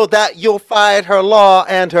and feel that you'll fight her law,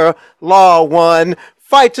 and her law won.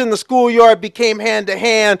 Fights in the schoolyard became hand to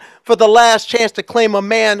hand for the last chance to claim a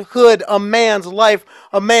manhood, a man's life,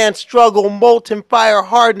 a man's struggle. Molten fire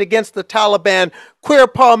hardened against the Taliban. Queer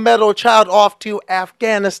palmetto child off to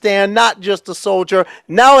Afghanistan, not just a soldier,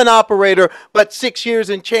 now an operator, but 6 years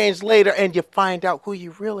and change later, and you find out who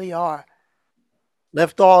you really are.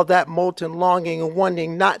 Left all that molten longing and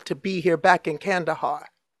wanting not to be here back in Kandahar.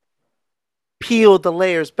 Peel the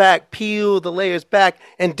layers back,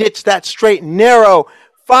 and ditch that straight and narrow.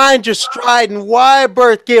 Find your stride and wide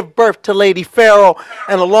birth, give birth to Lady Pharaoh.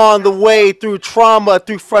 And along the way, through trauma,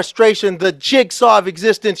 through frustration, the jigsaw of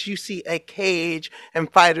existence, you see a cage and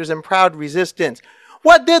fighters and proud resistance.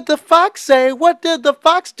 What did the fox say? What did the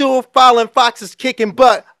fox do? Fallon Fox is kicking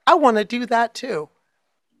butt. I want to do that too.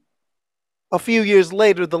 A few years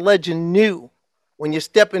later, the legend knew. When you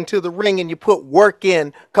step into the ring and you put work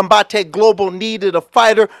in, Combate Global needed a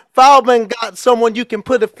fighter. Feldman got someone you can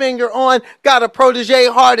put a finger on. Got a protege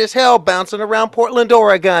hard as hell bouncing around Portland,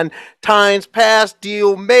 Oregon. Times passed,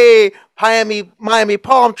 deal made. Miami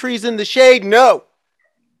palm trees in the shade, no.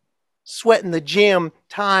 Sweat in the gym,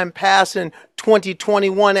 time passing.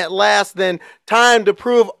 2021 at last, then time to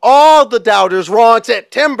prove all the doubters wrong.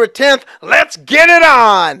 September 10th, let's get it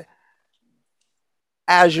on.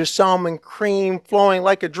 Azure salmon cream flowing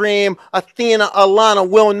like a dream. Athena Alana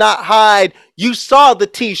will not hide. You saw the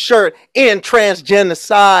t-shirt in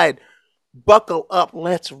transgenocide. Buckle up,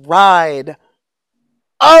 let's ride.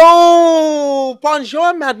 Oh,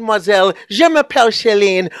 bonjour, mademoiselle. Je m'appelle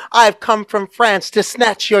Chéline. I've come from France to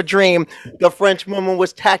snatch your dream. The French woman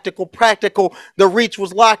was tactical, practical. The reach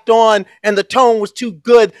was locked on, and the tone was too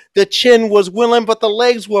good. The chin was willing, but the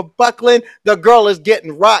legs were buckling. The girl is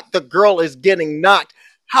getting rocked. The girl is getting knocked.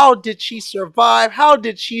 How did she survive? How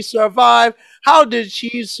did she survive? How did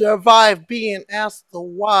she survive being asked the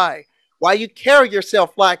why? Why you carry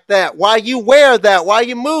yourself like that? Why you wear that? Why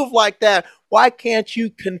you move like that? Why can't you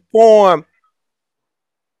conform?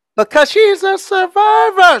 Because she's a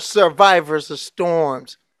survivor. Survivors of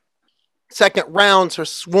storms. Second rounds, her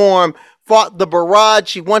swarm fought the barrage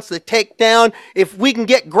she wants to take down. If we can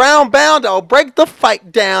get ground bound, I'll break the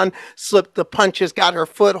fight down. Slipped the punches, got her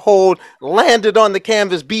foothold, landed on the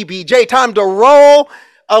canvas. BBJ, time to roll.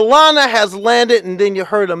 Alana has landed, and then you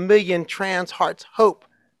heard a million trans hearts hope.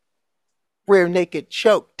 Rear naked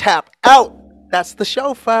choke, tap out. That's the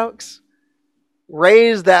show, folks.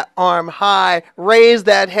 Raise that arm high, raise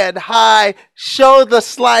that head high, show the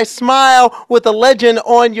sly smile with a legend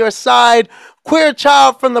on your side. Queer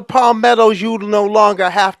child from the Palmettos, you no longer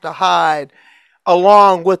have to hide.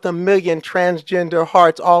 Along with a million transgender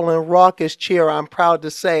hearts all in raucous cheer, I'm proud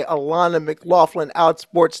to say Alana McLaughlin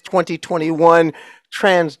Outsports 2021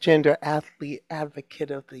 Transgender Athlete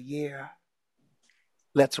Advocate of the Year.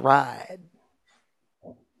 Let's ride.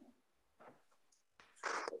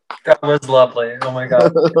 That was lovely. Oh my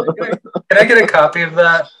God. Can I get a copy of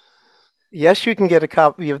that? Yes, you can get a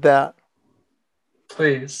copy of that.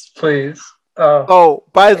 Please, please. Oh,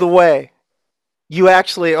 by the way, you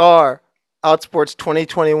actually are Outsports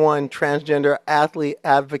 2021 Transgender Athlete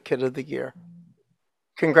Advocate of the Year.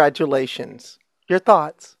 Congratulations. Your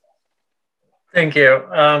thoughts? Thank you.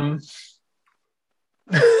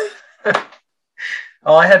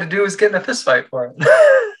 All I had to do was get in a fist fight for it.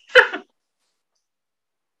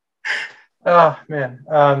 Oh,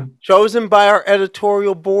 man. Chosen by our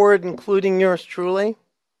editorial board, including yours truly.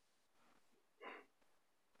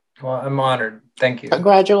 Well, I'm honored. Thank you.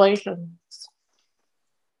 Congratulations.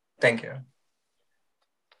 Thank you.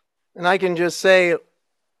 And I can just say,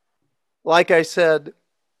 like I said,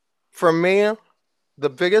 for me, the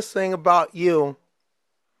biggest thing about you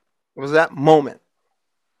was that moment.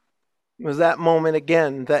 It was that moment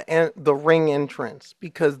again, the ring entrance,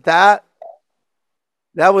 because that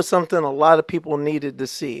was something a lot of people needed to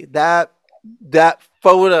see. That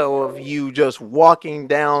photo of you just walking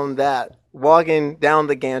down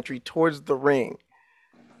the gantry towards the ring.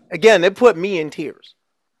 Again, it put me in tears.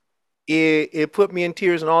 It put me in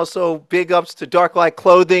tears, and also big ups to Dark Light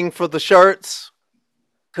Clothing for the shirts.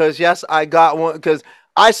 Because yes, I got one. Because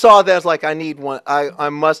I saw that as like, I need one. I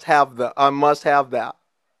must have that. I must have that.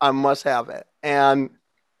 I must have it. And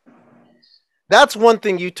that's one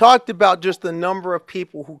thing you talked about, just the number of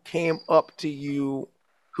people who came up to you,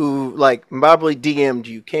 who like probably DM'd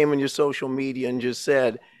you, came on your social media and just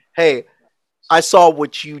said, hey, I saw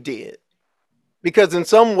what you did. Because in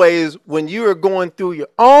some ways, when you are going through your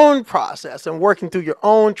own process and working through your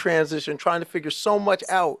own transition, trying to figure so much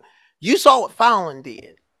out, you saw what Fallon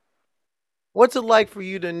did. What's it like for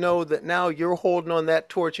you to know that now you're holding on that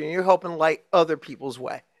torch and you're helping light other people's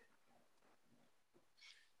way?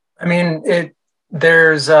 I mean,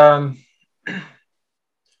 there's, I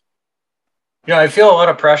feel a lot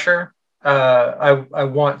of pressure. I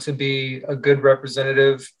want to be a good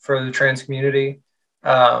representative for the trans community.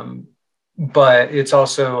 But it's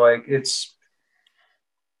also like, it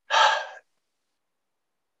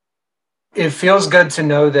feels good to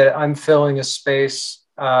know that I'm filling a space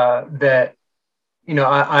that,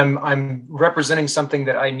 I'm representing something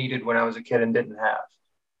that I needed when I was a kid and didn't have.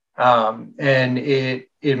 And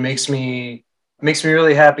it makes me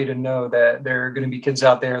really happy to know that there are going to be kids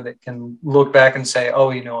out there that can look back and say, oh,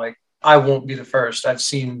 like, I won't be the first. I've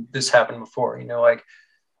seen this happen before, like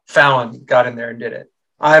Fallon got in there and did it.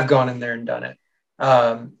 I've gone in there and done it.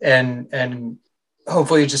 And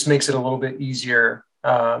hopefully it just makes it a little bit easier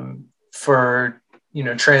for,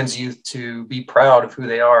 trans youth to be proud of who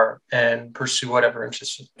they are and pursue whatever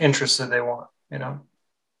interests that they want,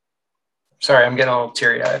 Sorry, I'm getting a little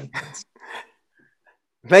teary-eyed.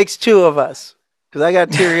 Makes two of us, because I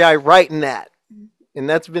got teary-eyed writing that. And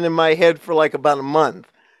that's been in my head for like about a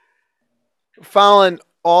month. Fallon,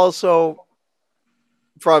 also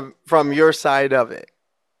from your side of it,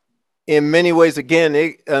 in many ways, again,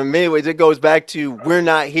 it goes back to we're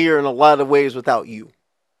not here in a lot of ways without you.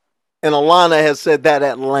 And Alana has said that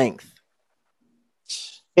at length.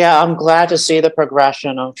 Yeah, I'm glad to see the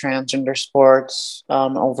progression of transgender sports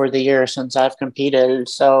over the years since I've competed.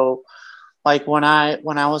 So, like when I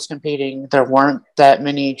was competing, there weren't that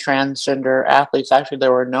many transgender athletes. Actually,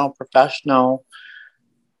 there were no professional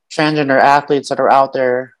transgender athletes that are out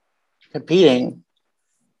there competing.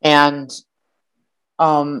 And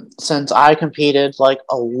since I competed, like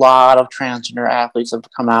a lot of transgender athletes have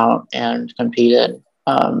come out and competed.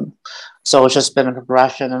 So it's just been a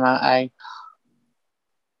progression, and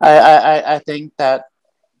I think that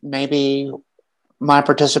maybe my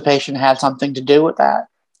participation had something to do with that.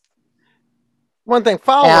 One thing,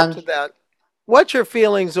 follow up And to that. What's your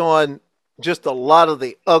feelings on just a lot of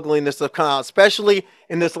the ugliness that's come out, especially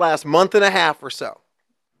in this last month and a half or so?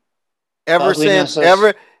 Ever since,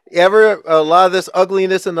 ugliness is ever a lot of this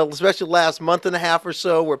ugliness in the especially last month and a half or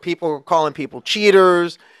so, where people were calling people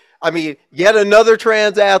cheaters. I mean, yet another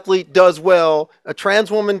trans athlete does well, a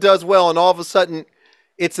trans woman does well, and all of a sudden,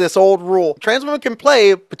 it's this old rule: trans women can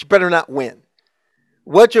play, but you better not win.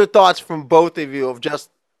 What's your thoughts from both of you of just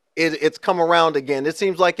it's come around again? It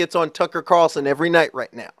seems like it's on Tucker Carlson every night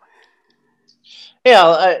right now.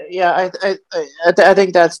 yeah, I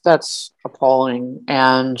think that's appalling,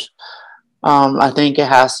 and I think it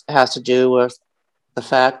has to do with the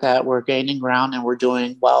fact that we're gaining ground and we're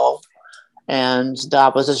doing well, and the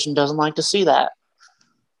opposition doesn't like to see that.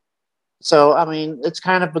 So I mean, it's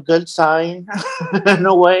kind of a good sign in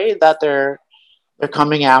a way that they're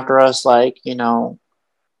coming after us, like,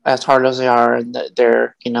 as hard as they are, and that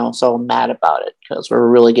they're so mad about it because we're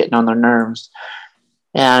really getting on their nerves.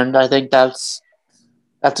 And I think that's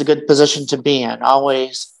a good position to be in.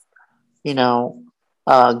 Always, you know,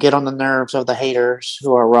 get on the nerves of the haters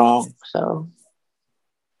who are wrong. So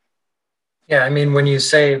Yeah, I mean, when you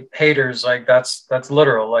say haters, like that's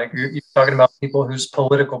literal. Like you're talking about people whose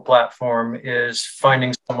political platform is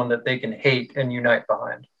finding someone that they can hate and unite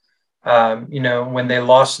behind. When they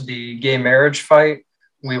lost the gay marriage fight,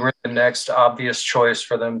 we were the next obvious choice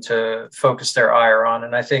for them to focus their ire on.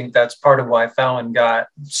 And I think that's part of why Fallon got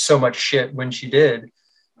so much shit when she did,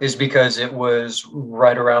 is because it was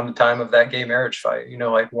right around the time of that gay marriage fight.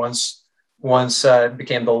 Like once it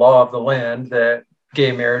became the law of the land that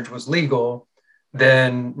gay marriage was legal,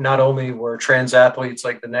 then not only were trans athletes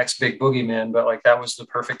like the next big boogeyman, but like that was the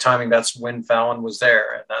perfect timing. That's when Fallon was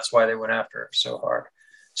there, and that's why they went after her so hard.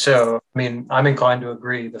 So, I mean, I'm inclined to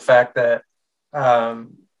agree. The fact that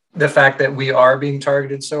we are being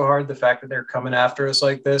targeted so hard, the fact that they're coming after us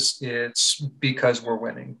like this, it's because we're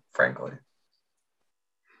winning, frankly.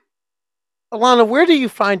 Alana, where do you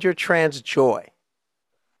find your trans joy?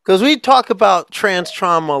 Because we talk about trans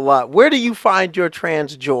trauma a lot. Where do you find your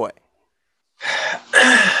trans joy?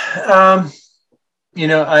 I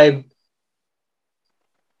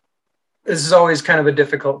This is always kind of a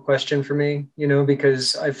difficult question for me,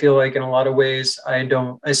 because I feel like in a lot of ways I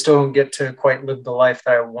still don't get to quite live the life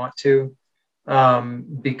that I want to.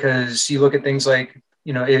 Because you look at things like,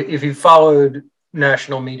 if you followed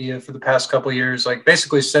national media for the past couple of years, like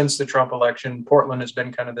basically since the Trump election, Portland has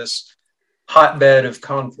been kind of this hotbed of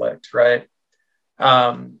conflict, right?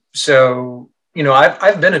 I've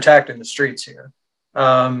been attacked in the streets here.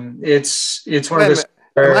 It's one of those.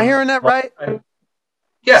 Am I hearing that right?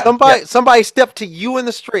 Yeah. Somebody stepped to you in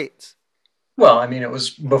the streets. Well, I mean, it was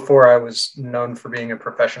before I was known for being a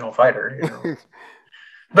professional fighter,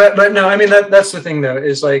 but no, I mean, that's the thing though,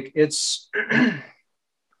 is like, it's,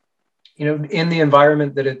 in the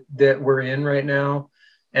environment that we're in right now,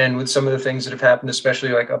 and with some of the things that have happened,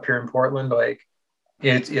 especially like up here in Portland, like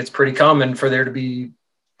it's pretty common for there to be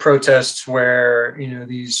protests where,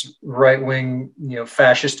 these right-wing,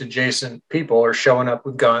 fascist adjacent people are showing up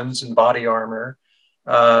with guns and body armor,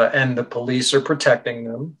 and the police are protecting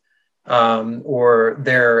them, or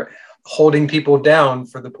they're holding people down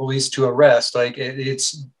for the police to arrest. Like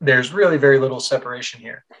there's really very little separation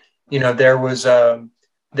here.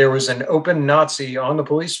 There was an open Nazi on the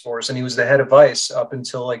police force, and he was the head of ICE up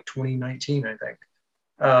until like 2019, I think.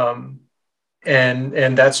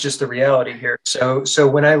 And that's just the reality here. So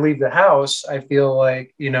when I leave the house, I feel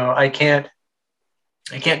like, I can't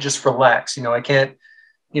just relax. I can't,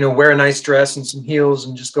 wear a nice dress and some heels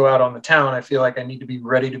and just go out on the town. I feel like I need to be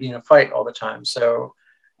ready to be in a fight all the time. So,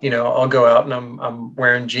 I'll go out and I'm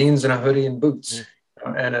wearing jeans and a hoodie and boots,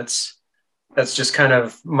 and that's just kind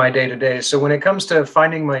of my day to day. So when it comes to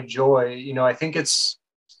finding my joy, I think it's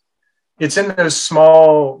in those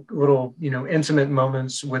small little, intimate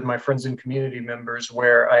moments with my friends and community members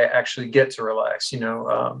where I actually get to relax,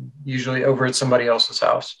 usually over at somebody else's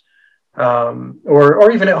house.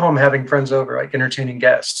 Or even at home, having friends over, like entertaining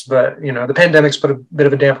guests. But the pandemic's put a bit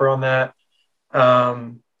of a damper on that.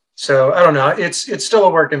 So I don't know. It's still a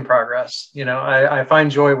work in progress. I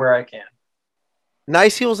find joy where I can.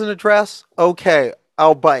 Nice heels in a dress. Okay,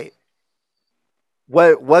 I'll bite.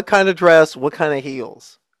 What kind of dress? What kind of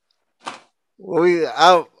heels?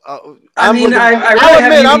 I mean, looking, I I'll really admit,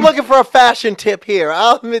 haven't I'm even. looking for a fashion tip here.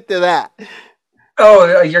 I'll admit to that.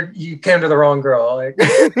 Oh, you came to the wrong girl. Like,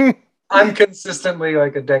 I'm consistently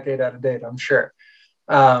like a decade out of date, I'm sure.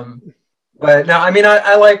 Um, but no, I mean,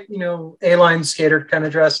 I like, A-line skater kind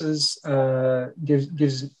of dresses.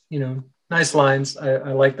 Gives nice lines.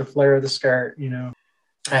 I like the flare of the skirt.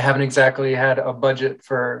 I haven't exactly had a budget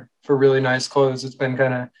for really nice clothes. It's been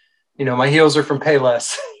kind of, my heels are from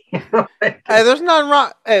Payless. Hey, there's nothing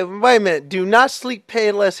wrong. Hey, wait a minute. Do not sleep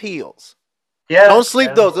Payless heels. Yeah, Don't sleep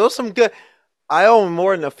yeah. those. Those are some good. I own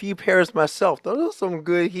more than a few pairs myself. Those are some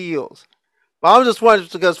good heels. But I'm just wondering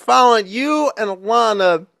because following you and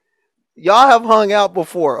Alana, y'all have hung out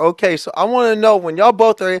before. Okay, so I want to know when y'all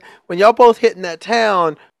both hitting that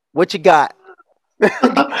town, what you got? Well,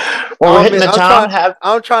 we're hitting the town.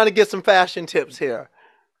 I'm trying to get some fashion tips here.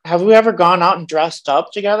 Have we ever gone out and dressed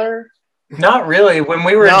up together? Not really. When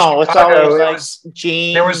we were in No, it's Chicago, always it like was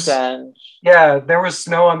jeans there was and there was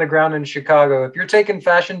snow on the ground in Chicago. If you're taking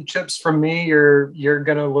fashion tips from me, you're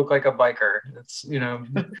gonna look like a biker. It's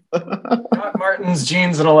Doc Martens,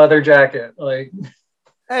 jeans, and a leather jacket. Like,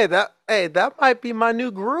 Hey, that might be my new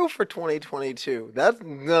groove for 2022. That's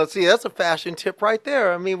a fashion tip right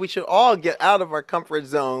there. I mean, we should all get out of our comfort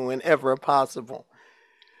zone whenever possible.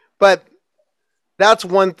 But that's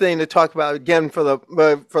one thing to talk about again for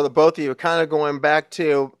the both of you. Kind of going back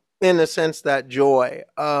to, in a sense, that joy.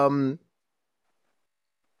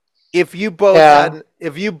 If you both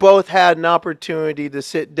had an opportunity to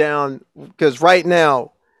sit down, because right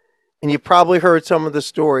now, and you've probably heard some of the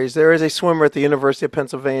stories, there is a swimmer at the University of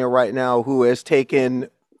Pennsylvania right now who's taking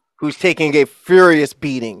a furious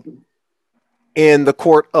beating in the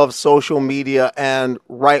court of social media and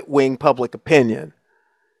right-wing public opinion,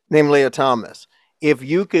 named Leah Thomas. If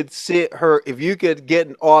you could get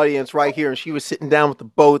an audience right here and she was sitting down with the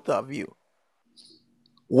both of you,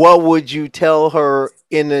 what would you tell her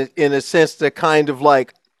in a sense to kind of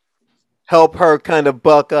like help her kind of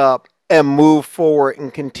buck up and move forward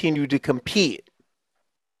and continue to compete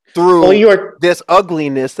through this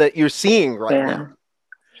ugliness that you're seeing right now?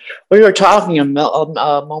 We were talking a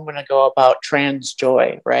moment ago about trans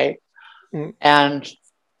joy, right? Mm-hmm. And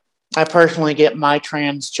I personally get my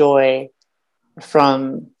trans joy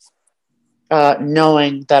from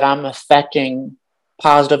knowing that I'm affecting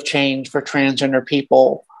positive change for transgender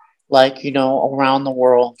people, like, around the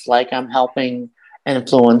world, like I'm helping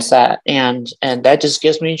influence that. And that just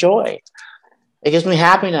gives me joy. It gives me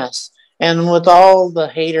happiness. And with all the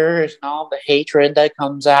haters and all the hatred that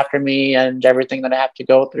comes after me and everything that I have to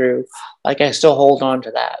go through, like I still hold on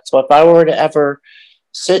to that. So if I were to ever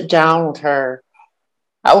sit down with her,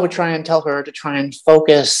 I would try and tell her to try and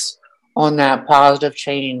focus on that positive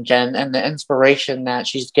change and the inspiration that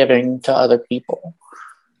she's giving to other people.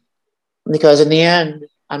 Because in the end,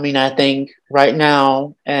 I mean, I think right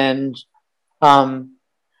now and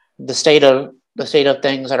the state of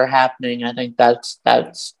things that are happening, I think that's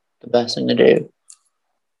the best thing to do.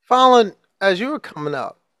 Fallon, as you were coming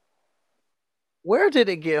up, where did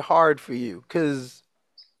it get hard for you? Because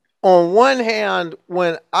on one hand,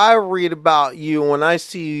 when I read about you, when I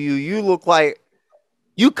see you,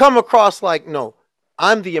 you come across like, no,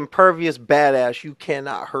 I'm the impervious badass. You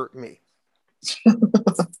cannot hurt me.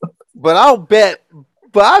 But I'd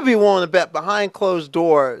be willing to bet behind closed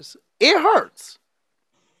doors, it hurts.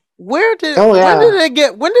 When did it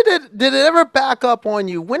ever back up on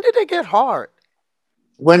you? When did it get hard?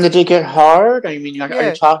 When did it get hard? I mean, are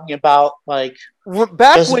you talking about like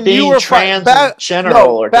back when you were trans in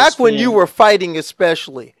general, or back when you were fighting,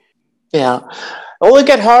 especially? Yeah, well, it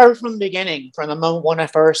got hard from the beginning, from the moment when I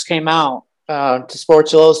first came out to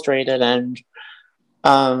Sports Illustrated, and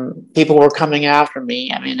people were coming after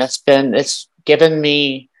me. I mean, it's given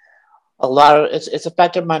me a lot of it's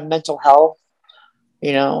affected my mental health.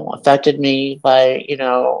 Affected me by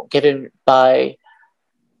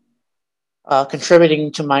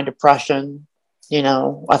contributing to my depression.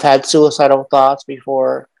 I've had suicidal thoughts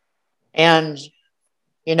before, and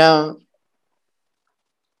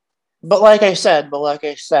but like I said,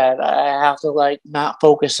 I have to not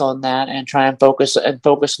focus on that and try and focus on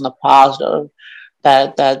the positive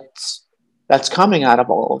that's coming out of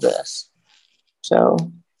all of this. So,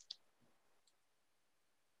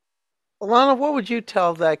 Alana, what would you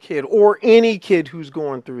tell that kid or any kid who's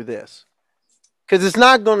going through this? Because it's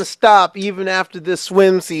not going to stop even after this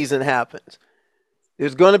swim season happens.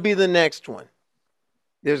 There's going to be the next one.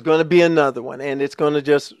 There's going to be another one, and it's going to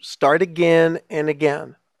just start again and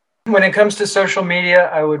again. When it comes to social media,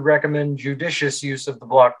 I would recommend judicious use of the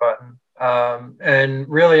block button. And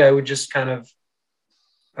really, I would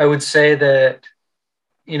say that,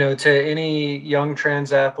 to any young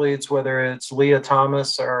trans athletes, whether it's Leah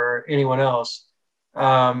Thomas or anyone else,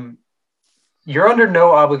 you're under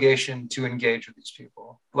no obligation to engage with these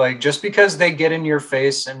people. Like, just because they get in your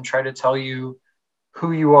face and try to tell you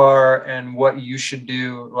who you are and what you should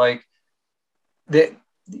do, like, that,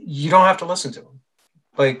 you don't have to listen to them.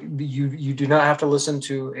 Like, you do not have to listen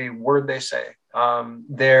to a word they say.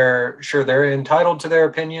 They're entitled to their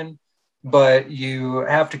opinion, but you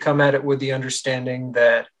have to come at it with the understanding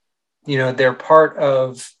that, they're part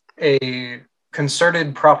of a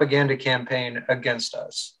concerted propaganda campaign against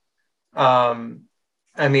us.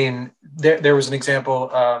 I mean, there was an example.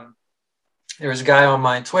 There was a guy on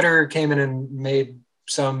my Twitter came in and made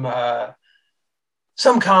some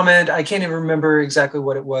comment. I can't even remember exactly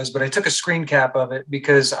what it was, but I took a screen cap of it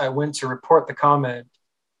because I went to report the comment,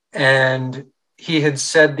 and he had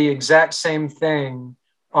said the exact same thing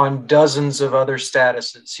on dozens of other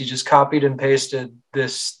statuses. He just copied and pasted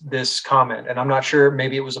this comment, and I'm not sure,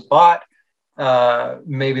 maybe it was a bot,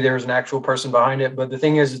 maybe there was an actual person behind it, but the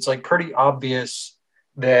thing is, it's like pretty obvious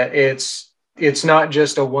that it's not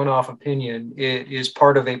just a one-off opinion. It is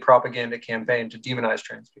part of a propaganda campaign to demonize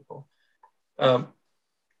trans people.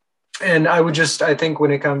 And I think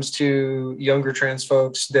when it comes to younger trans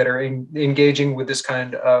folks that are engaging with this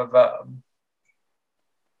kind of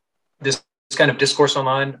discourse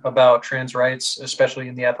online about trans rights, especially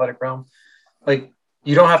in the athletic realm, like,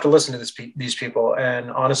 you don't have to listen to these people.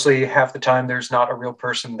 And honestly, half the time there's not a real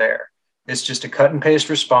person there. It's just a cut and paste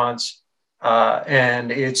response.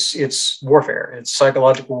 And it's warfare. It's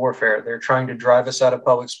psychological warfare. They're trying to drive us out of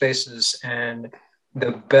public spaces. And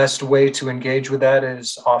the best way to engage with that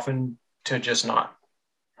is often to just not.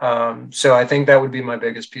 So I think that would be my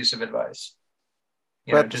biggest piece of advice.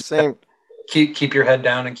 Just keep your head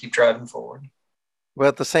down and keep driving forward. But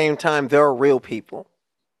at the same time, there are real people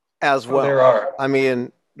as well. There are. I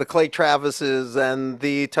mean, the Clay Travises and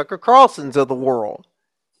the Tucker Carlsons of the world.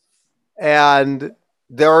 And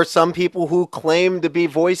there are some people who claim to be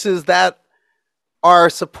voices that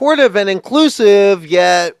are supportive and inclusive,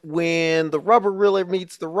 yet when the rubber really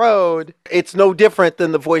meets the road, it's no different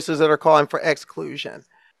than the voices that are calling for exclusion.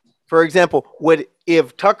 For example,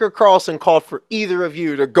 if Tucker Carlson called for either of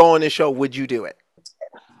you to go on his show, would you do it?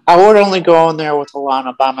 I would only go on there with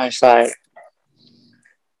Alana by my side.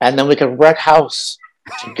 And then we could wreck house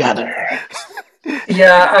together.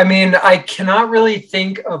 Yeah, I mean, I cannot really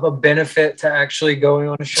think of a benefit to actually going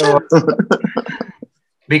on a show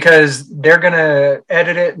because they're going to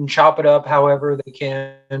edit it and chop it up however they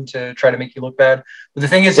can to try to make you look bad. But the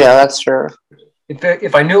thing is, yeah, that's true.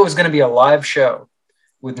 If I knew it was going to be a live show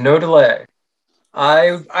with no delay,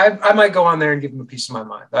 I might go on there and give them a piece of my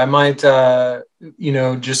mind. I might,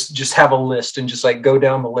 just have a list and just like go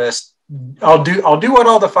down the list. I'll do what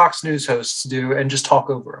all the Fox News hosts do and just talk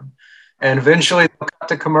over them. And eventually they'll cut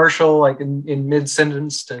to commercial, like in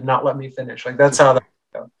mid-sentence, to not let me finish. Like, that's how that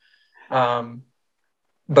go.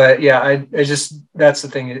 But yeah, that's the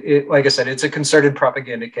thing. Like I said, it's a concerted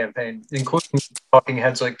propaganda campaign, including talking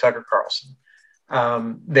heads like Tucker Carlson.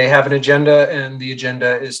 They have an agenda, and the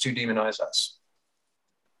agenda is to demonize us.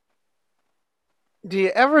 Do you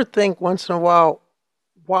ever think once in a while,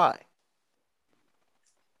 why?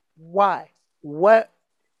 Why? What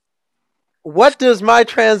does my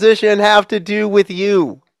transition have to do with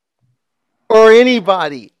you or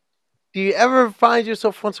anybody? Do you ever find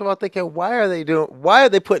yourself once in a while thinking, why are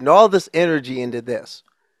they putting all this energy into this?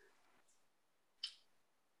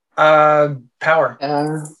 Power.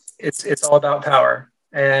 It's all about power.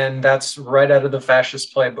 And that's right out of the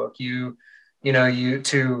fascist playbook.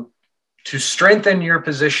 To strengthen your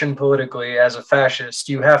position politically as a fascist,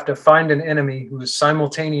 you have to find an enemy who is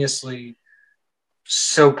simultaneously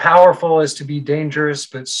so powerful as to be dangerous,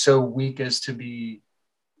 but so weak as to be,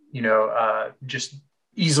 just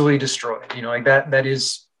easily destroyed. Like that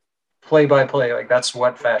is play by play. Like, that's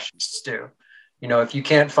what fascists do. If you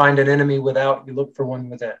can't find an enemy without, you look for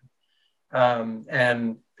one within. And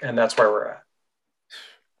that's where we're at.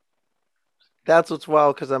 That's what's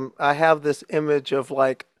wild, because I have this image of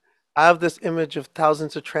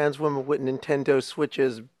thousands of trans women with Nintendo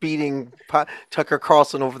Switches beating Tucker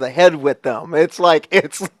Carlson over the head with them. I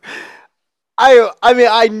mean,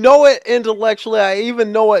 I know it intellectually. I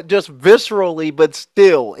even know it just viscerally, but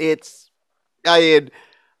still, I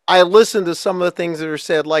listened to some of the things that are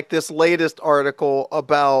said, like this latest article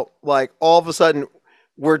about, like, all of a sudden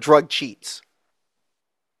we're drug cheats.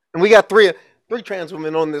 And we got three trans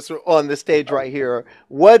women on this stage right here.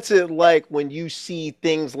 What's it like when you see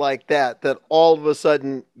things like that all of a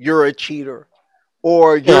sudden you're a cheater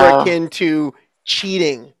or you're akin to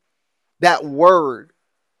cheating? That word.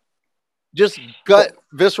 just gut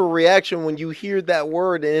visceral reaction when you hear that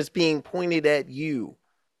word and it's being pointed at you.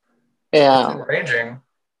 It's Yeah, enraging.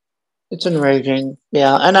 it's enraging.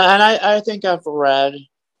 Yeah, and I think I've read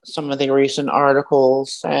some of the recent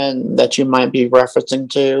articles and that you might be referencing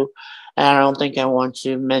to, and I don't think I want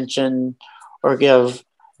to mention or give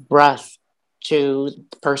breath to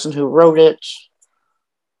the person who wrote it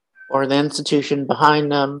or the institution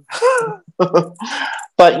behind them.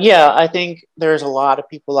 But yeah, I think there's a lot of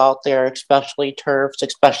people out there, especially turfs,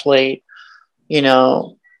 especially you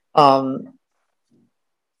know, um,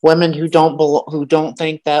 women who don't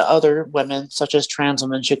think that other women, such as trans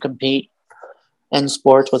women, should compete in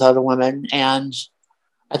sports with other women, and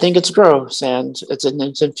I think it's gross and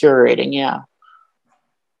it's infuriating. Yeah.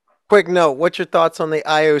 Quick note: what's your thoughts on the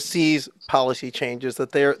IOC's policy changes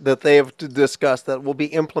that they have discussed that will be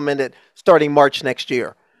implemented starting March next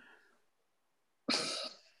year?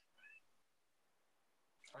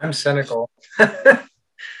 I'm cynical.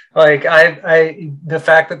 Like the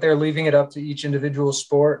fact that they're leaving it up to each individual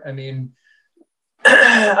sport. I mean,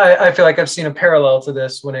 I feel like I've seen a parallel to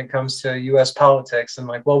this when it comes to U.S. politics, and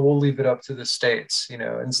like, well, we'll leave it up to the states,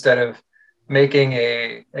 instead of making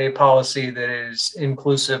a policy that is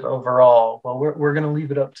inclusive overall. Well, we're going to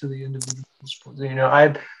leave it up to the individual sports.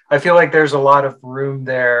 I feel like there's a lot of room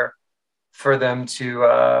there for them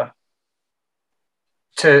to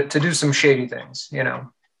do some shady things.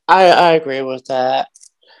 I agree with that.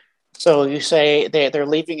 So you say they're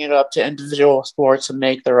leaving it up to individual sports to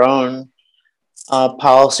make their own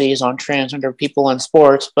policies on transgender people in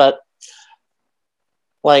sports, but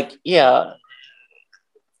like, yeah,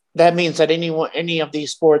 that means that any of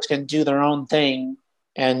these sports can do their own thing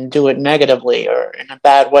and do it negatively or in a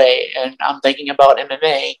bad way. And I'm thinking about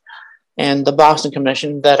MMA and the Boxing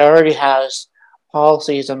Commission that already has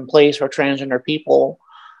policies in place for transgender people.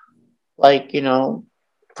 Like,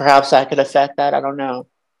 perhaps that could affect that. I don't know.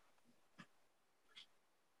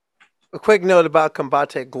 A quick note about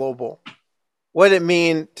Combate Global. What did it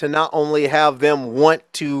mean to not only have them want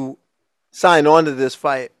to sign on to this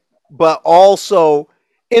fight, but also,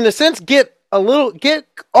 in a sense, get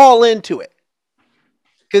all into it?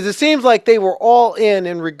 Because it seems like they were all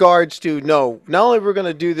in regards to, no, not only we're going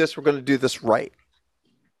to do this, we're going to do this right.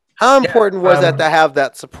 How important was that to have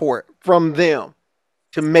that support from them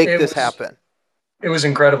to make this happen? It was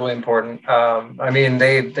incredibly important. I mean,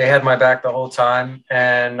 they had my back the whole time,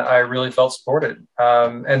 and I really felt supported.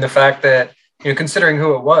 And the fact that, considering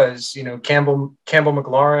who it was, Campbell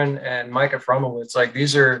McLaurin and Micah Fromowitz, like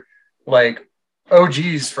these are like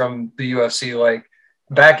OGs from the UFC. Like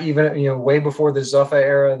back even, way before the Zuffa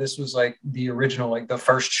era, this was like the original, like the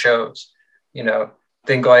first shows.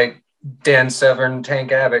 Think like Dan Severn,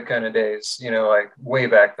 Tank Abbott kind of days. Like way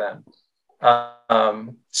back then.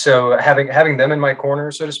 So having them in my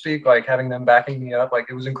corner, so to speak, like having them backing me up, like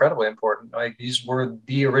it was incredibly important. Like these were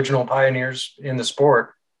the original pioneers in the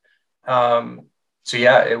sport. So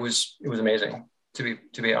yeah, it was amazing to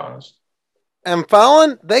be honest. And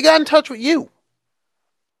Fallon, they got in touch with you,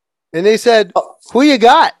 and they said, "Who you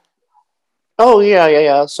got?" Oh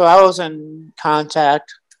yeah. So I was in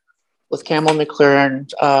contact with Campbell McLaurin,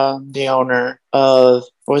 the owner of,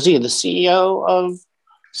 or was he the CEO of?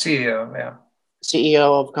 CEO, yeah.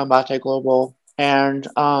 CEO of Combate Global, and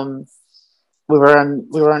we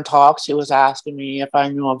were in talks. He was asking me if I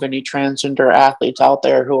knew of any transgender athletes out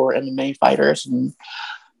there who were MMA fighters, and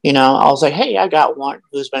I was like, hey, I got one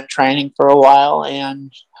who's been training for a while,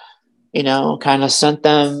 and kind of sent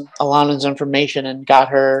them Alana's information and got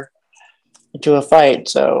her into a fight.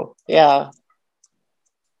 So yeah.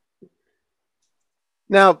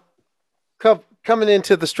 Now, coming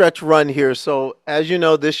into the stretch run here. So, as you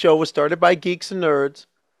know, this show was started by Geeks and Nerds.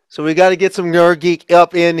 So we got to get some Nerd Geek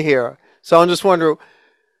up in here. So I'm just wondering,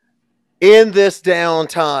 in this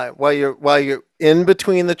downtime, while you're in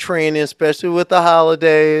between the training, especially with the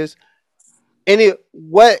holidays,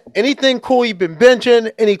 anything cool you've been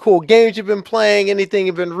binging? Any cool games you've been playing? Anything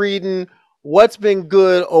you've been reading? What's been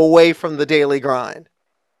good away from the daily grind?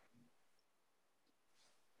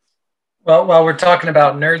 Well, while we're talking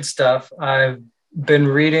about nerd stuff, I've been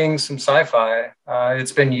reading some sci-fi.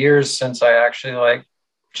 It's been years since I actually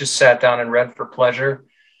just sat down and read for pleasure.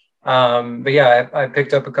 But yeah, I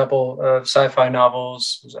picked up a couple of sci-fi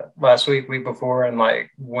novels last week before, and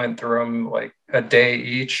went through them like a day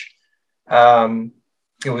each.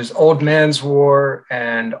 It was Old Man's War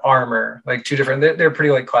and Armor, like two different. They're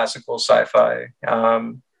pretty classical sci-fi.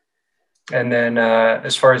 And then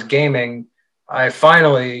as far as gaming, I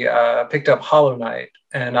finally picked up Hollow Knight,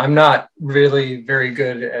 and I'm not really very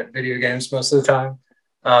good at video games most of the time.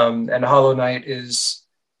 And Hollow Knight is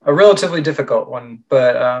a relatively difficult one,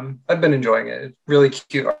 but I've been enjoying it. Really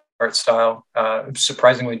cute art style,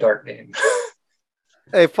 surprisingly dark game.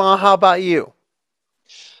 Hey, Fawn, how about you?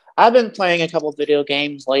 I've been playing a couple video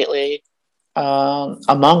games lately.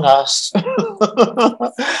 Among Us.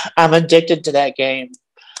 I'm addicted to that game.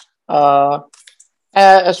 Uh,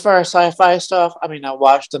 as far as sci-fi stuff, I mean, I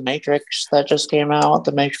watched The Matrix that just came out,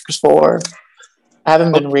 The Matrix 4. I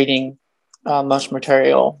haven't been reading much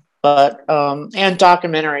material, but and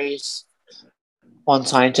documentaries on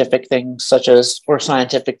scientific things such as or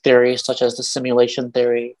scientific theories such as the simulation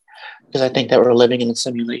theory, because I think that we're living in a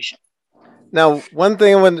simulation. Now, one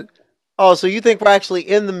thing when, oh, so you think we're actually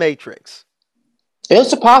in the Matrix?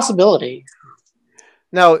 It's a possibility.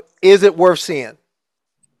 Now, is it worth seeing?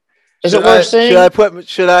 Is it worth seeing?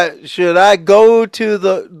 Should I go to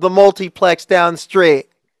the multiplex down the street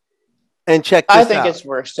and check this I think out? it's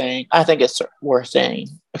worth seeing. I think it's worth seeing,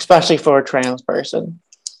 especially for a trans person.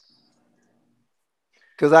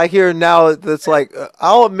 Because I hear now that's like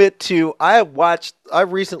I'll admit to I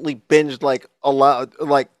recently binged like a lot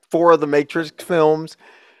like 4 of the Matrix films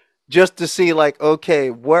just to see like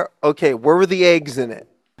where were the eggs in it?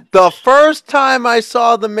 The first time I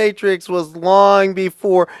saw the Matrix was long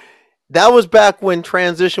before. That was back when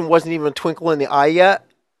transition wasn't even a twinkle in the eye yet.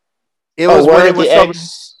 It was when it was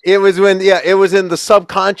eggs? it was when it was in the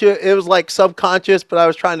subconscious. It was like subconscious, but I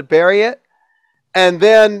was trying to bury it. And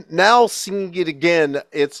then now seeing it again,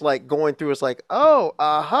 it's like going through. It's like, oh,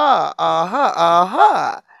 aha, aha,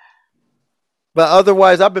 aha. But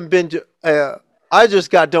otherwise, I've been binge. I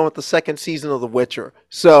just got done with the 2nd season of The Witcher,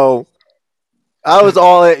 so I was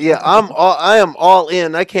all in. Yeah, I am all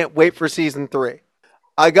in. I can't wait for season 3.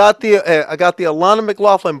 I got the Alana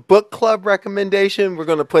McLaughlin book club recommendation. We're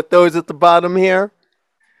gonna put those at the bottom here.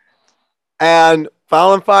 And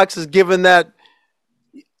Fallon Fox has given that.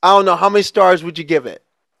 I don't know, how many stars would you give it?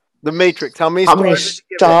 The Matrix. How many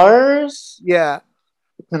stars? Yeah.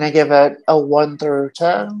 Can I give it a 1 through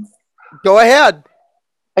 10? Go ahead.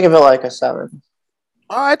 I give it like a 7.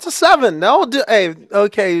 All right, it's a 7. No, hey,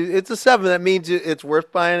 okay, it's a 7. That means it's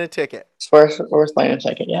worth buying a ticket. It's worth buying a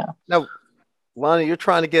ticket, yeah. Now, Lonnie, you're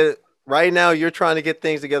trying to get it right now. You're trying to get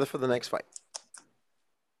things together for the next fight.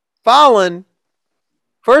 Fallon,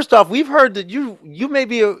 first off, we've heard that you may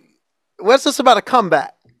be what's this about a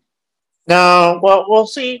comeback? No, well, we'll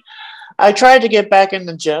see. I tried to get back in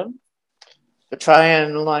the gym to try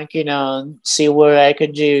and see what I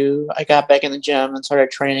could do. I got back in the gym and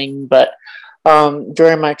started training, but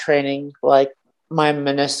during my training, like my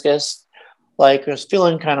meniscus, like was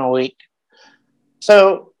feeling kind of weak.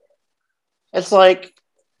 So it's like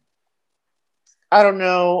I don't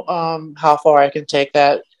know how far I can take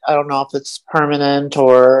that. I don't know if it's permanent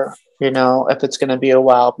or if it's going to be a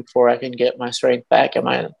while before I can get my strength back in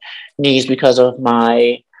my knees because of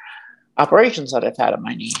my operations that I've had on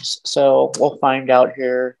my knees. So we'll find out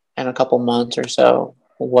here in a couple months or so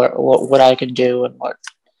what I can do and what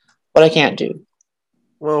I can't do.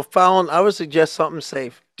 Well, Fallon, I would suggest something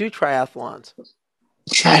safe. Do triathlons.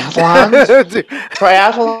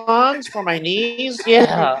 Triathlons for my knees?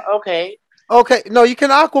 Yeah, okay. Okay, no, you can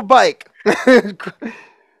aqua bike.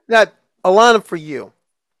 Now, Alana, for you.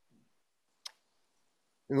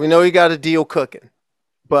 We know you got a deal cooking,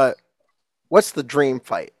 but what's the dream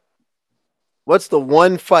fight? What's the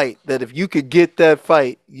one fight that if you could get that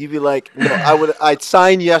fight, you'd be like, no, I'd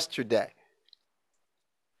sign yesterday.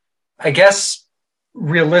 I guess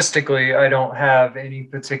realistically, I don't have any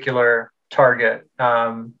particular target.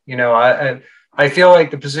 I feel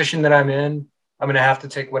like the position that I'm in, I'm going to have to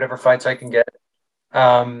take whatever fights I can get.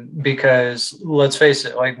 Because let's face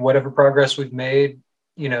it, like whatever progress we've made,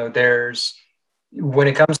 there's when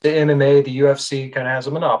it comes to MMA, the UFC kind of has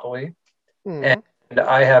a monopoly. And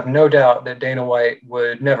I have no doubt that Dana White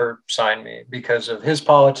would never sign me because of his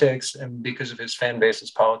politics and because of his fan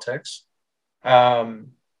base's politics.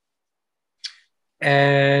 And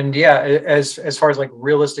yeah, as far as like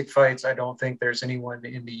realistic fights, I don't think there's anyone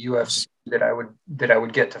in the UFC that I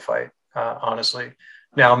would get to fight, honestly.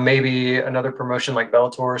 Now, maybe another promotion like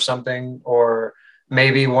Bellator or something, or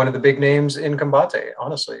maybe one of the big names in Combate,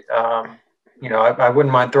 honestly. I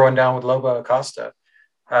wouldn't mind throwing down with Loba Acosta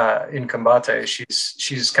in Combate.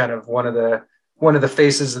 She's kind of one of the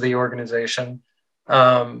faces of the organization.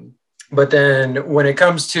 But then when it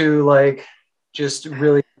comes to like just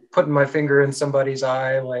really putting my finger in somebody's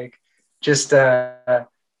eye, like just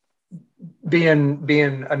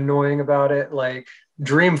being annoying about it, like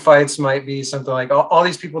dream fights might be something like all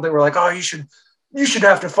these people that were like, oh, you should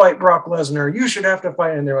have to fight Brock Lesnar, you should have to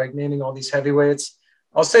fight, and they're like naming all these heavyweights.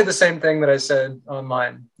 I'll say the same thing that I said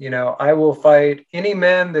online. You know, I will fight any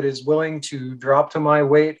man that is willing to drop to my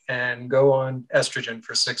weight and go on estrogen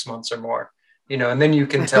for 6 months or more. You know, and then you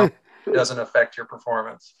can tell it doesn't affect your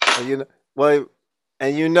performance. Well, well,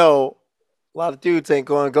 and a lot of dudes ain't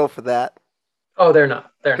going to go for that. Oh, they're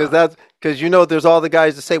not. They're not. Because there's all the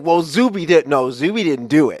guys that say, well, Zuby didn't. No, Zuby didn't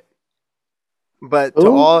do it. But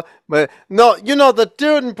Who? no, the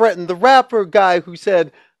dude in Britain, the rapper guy who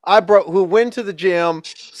said who went to the gym,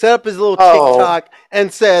 set up his little Oh. TikTok,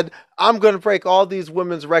 and said, "I'm gonna break all these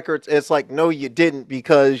women's records." It's like, no, you didn't,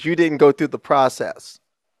 because you didn't go through the process.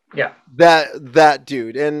 Yeah. That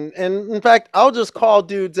dude, and in fact, I'll just call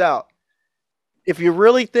dudes out. If you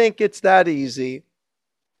really think it's that easy,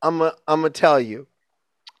 I'm gonna tell you,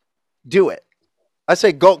 do it. I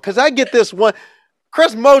say go, because I get this one.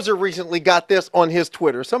 Chris Moser recently got this on his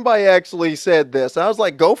Twitter. Somebody actually said this. I was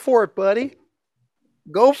like, go for it, buddy.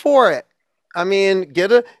 Go for it. I mean,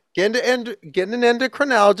 get an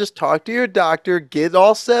endocrinologist, talk to your doctor, get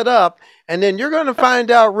all set up, and then you're going to find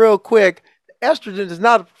out real quick estrogen is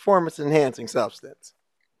not a performance enhancing substance.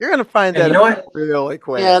 You're going to find And that you know out what? really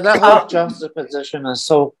quick. Yeah, that whole juxtaposition is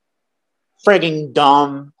so frigging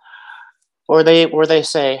dumb. Where they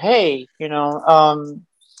say, hey,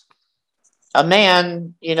 a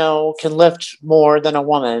man, can lift more than a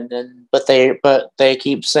woman, but they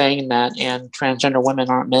keep saying that, and transgender women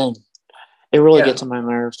aren't men. It really gets on my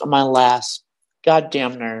nerves, on my last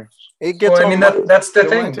goddamn nerves. It gets. Well, I mean, that's the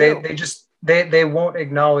mine thing. too. They won't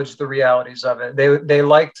acknowledge the realities of it. They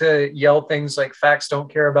like to yell things like facts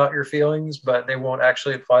don't care about your feelings, but they won't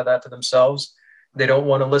actually apply that to themselves. They don't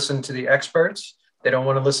want to listen to the experts. They don't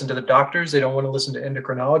want to listen to the doctors. They don't want to listen to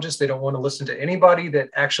endocrinologists. They don't want to listen to anybody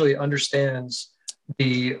that actually understands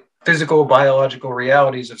the physical, biological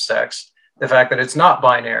realities of sex. The fact that it's not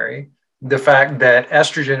binary. The fact that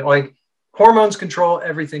estrogen, like hormones, control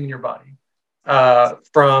everything in your body.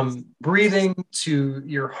 From breathing to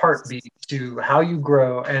your heartbeat to how you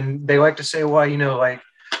grow. And they like to say, well, like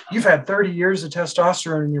you've had 30 years of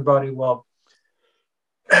testosterone in your body. Well,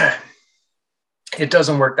 it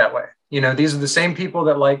doesn't work that way. These are the same people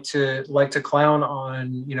that like to clown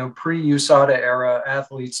on, pre-USADA era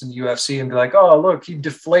athletes in the UFC and be like, oh, look, he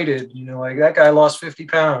deflated, like that guy lost 50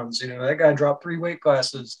 pounds, that guy dropped 3 weight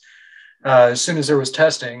classes as soon as there was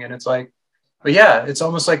testing. And it's like, but yeah, it's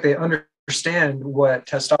almost like they understand what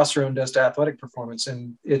testosterone does to athletic performance.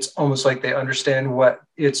 And it's almost like they understand what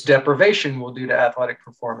its deprivation will do to athletic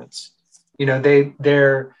performance.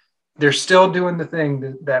 They're still doing the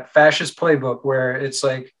thing, that fascist playbook where it's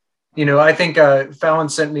like, I think Fallon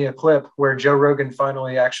sent me a clip where Joe Rogan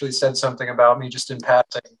finally actually said something about me just in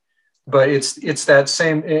passing. But it's that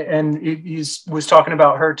same, and he was talking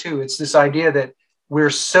about her too. It's this idea that we're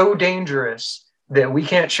so dangerous that we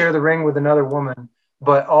can't share the ring with another woman,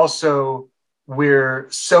 but also we're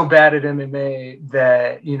so bad at MMA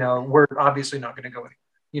that, we're obviously not going to go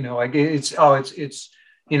anywhere. Like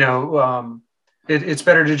it's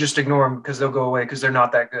better to just ignore them because they'll go away because they're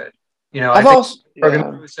not that good. I think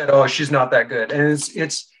Rogan said, "Oh, she's not that good," and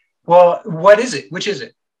it's well, what is it? Which is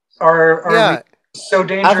it? Are we so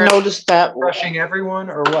dangerous? I've noticed that rushing everyone,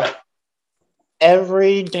 or what?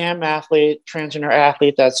 Every damn transgender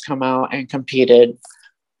athlete that's come out and competed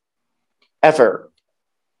ever,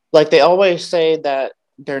 like they always say that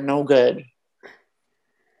they're no good.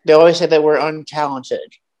 They always say that we're untalented,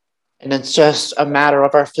 and it's just a matter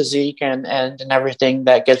of our physique and everything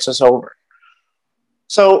that gets us over.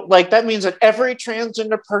 So, like, that means that every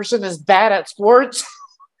transgender person is bad at sports.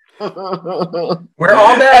 We're all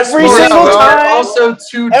bad every single time. We're also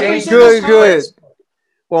too dangerous. Good.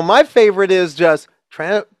 Well, my favorite is just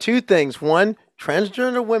two things. One,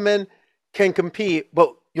 transgender women can compete,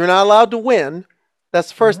 but you're not allowed to win. That's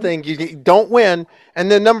the first thing. You don't win.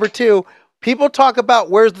 And then number two, people talk about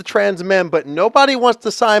where's the trans men, but nobody wants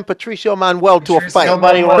to sign Patricio Manuel to a fight.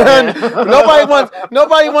 Nobody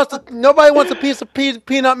wants a piece of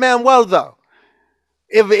peanut Manuel though.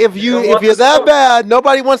 If you're that bad,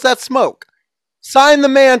 nobody wants that smoke. Sign the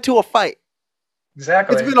man to a fight.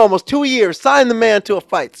 Exactly. It's been almost 2 years. Sign the man to a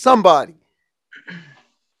fight. Somebody.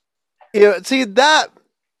 See that.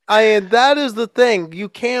 That is the thing. You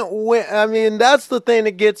can't win. That's the thing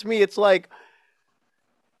that gets me. It's like,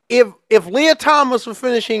 if Leah Thomas was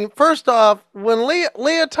finishing, first off, when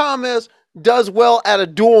Leah Thomas does well at a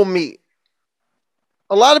dual meet,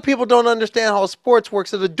 a lot of people don't understand how sports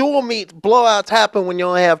works. At a dual meet, blowouts happen when you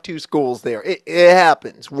only have 2 schools there. It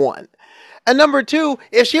happens, one. And number two,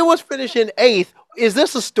 if she was finishing 8th, is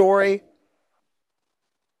this a story?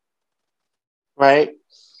 Right.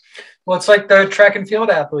 Well, it's like the track and field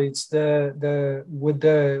athletes. Was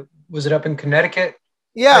it up in Connecticut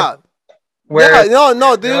Yeah. Where Yeah,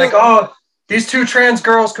 no, they're dude. like, oh, these two trans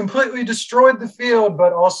girls completely destroyed the field,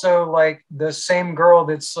 but also like the same girl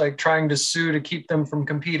that's like trying to sue to keep them from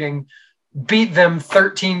competing beat them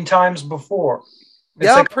 13 times before. It's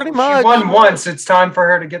Yeah, like, pretty oh, she much. won once. It's time for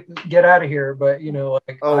her to get out of here. But you know,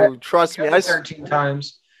 like Oh, trust me, 13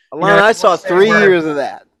 times. Alana, I saw 3 years of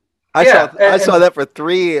that. I saw that for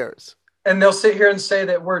 3 years. And they'll sit here and say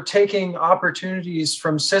that we're taking opportunities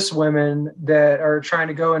from cis women that are trying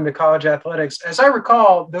to go into college athletics. As I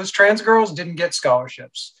recall, those trans girls didn't get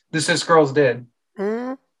scholarships. The cis girls did.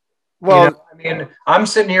 Mm-hmm. Well, you know, I mean, I'm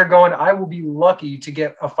sitting here going, I will be lucky to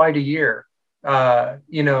get a fight a year.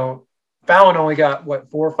 You know, Fallon only got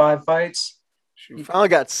what, 4 or 5 fights? She finally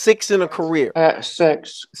got 6 in a career.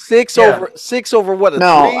 6. 6 over what, a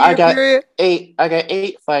No, 3-year period? 8. I got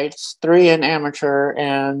 8 fights, 3 in amateur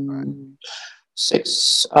and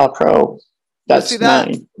 6 pro. That's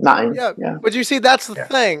 9. Yeah. But you see, that's the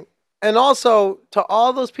thing. And also, to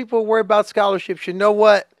all those people who worry about scholarships, you know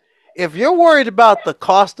what? If you're worried about the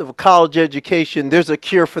cost of a college education, there's a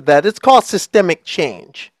cure for that. It's called systemic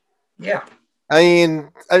change. Yeah. I mean,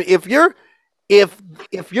 if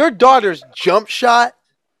your daughter's jump shot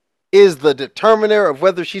is the determiner of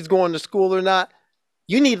whether she's going to school or not,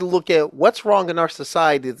 you need to look at what's wrong in our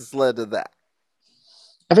society that's led to that.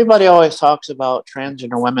 Everybody always talks about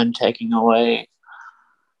transgender women taking away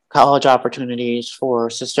college opportunities for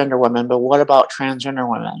cisgender women, but what about transgender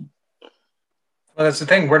women? Well, that's the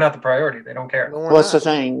thing. We're not the priority. They don't care. No, What's the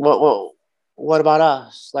thing? What about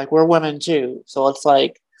us? Like, we're women too. So it's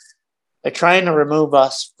like they're trying to remove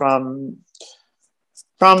us from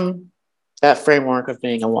that framework of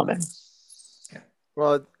being a woman.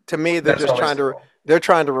 Well, to me, they're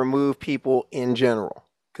trying to remove people in general.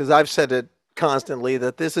 Because I've said it constantly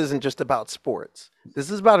that this isn't just about sports.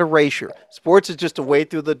 This is about erasure. Sports is just a way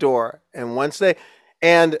through the door. And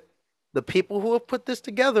the people who have put this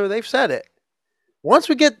together, they've said it. Once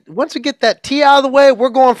we get that T out of the way, we're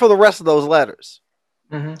going for the rest of those letters.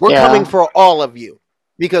 Mm-hmm. We're coming for all of you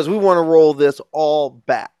because we want to roll this all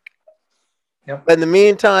back. Yep. But in the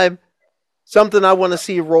meantime, something I want to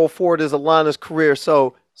see roll forward is Alana's career.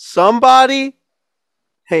 So somebody,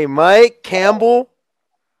 hey, Mike Campbell,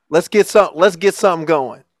 let's get something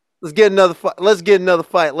going. Let's get another fight. Let's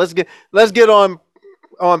get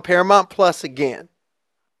on Paramount Plus again.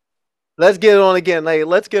 Let's get it on again. Hey,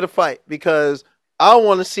 let's get a fight because I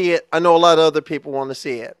want to see it. I know a lot of other people want to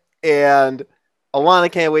see it. And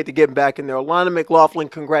Alana can't wait to get back in there. Alana McLaughlin,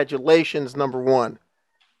 congratulations, number 1,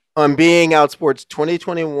 on being Outsports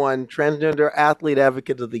 2021 Transgender Athlete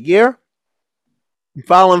Advocate of the Year.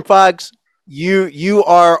 Fallon Fox, you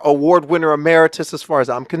are award winner emeritus as far as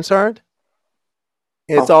I'm concerned.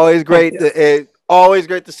 It's always great. Always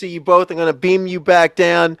great to see you both. I'm going to beam you back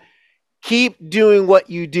down. Keep doing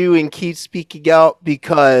what you do and keep speaking out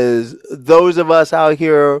because those of us out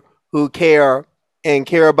here who care and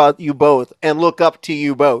care about you both and look up to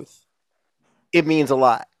you both, it means a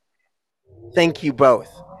lot. Thank you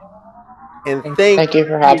both. And thank you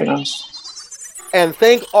for having us. And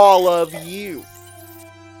thank all of you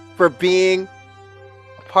for being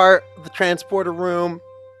a part of the Transporter Room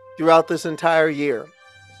throughout this entire year.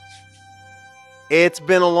 It's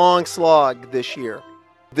been a long slog this year.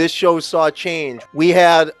 This show saw change. We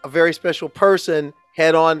had a very special person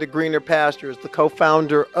head on to Greener Pastures, the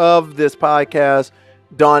co-founder of this podcast,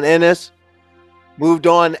 Dawn Ennis, moved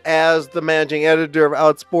on as the managing editor of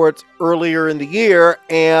Outsports earlier in the year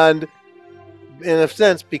and, in a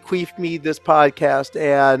sense, bequeathed me this podcast.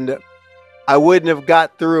 And I wouldn't have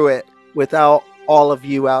got through it without all of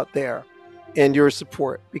you out there and your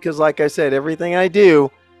support. Because like I said, everything I do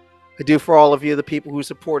for all of you, the people who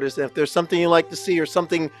support us. And if there's something you like to see or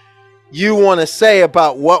something you want to say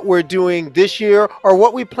about what we're doing this year or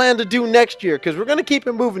what we plan to do next year, because we're going to keep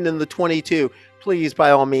it moving in the 22, please, by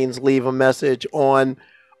all means, leave a message on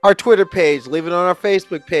our Twitter page, leave it on our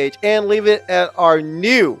Facebook page, and leave it at our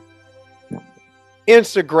new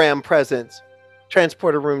Instagram presence,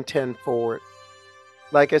 Transporter Room 10 Forward.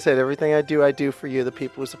 Like I said, everything I do for you, the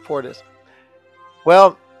people who support us.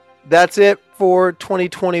 Well, that's it for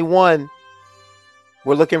 2021.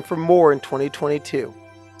 We're looking for more in 2022.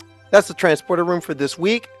 That's the Transporter Room for this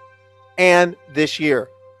week and this year.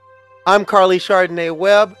 I'm Carly Chardonnay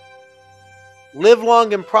Webb. Live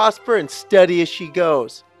long and prosper and steady as she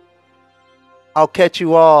goes. I'll catch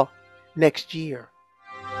you all next year.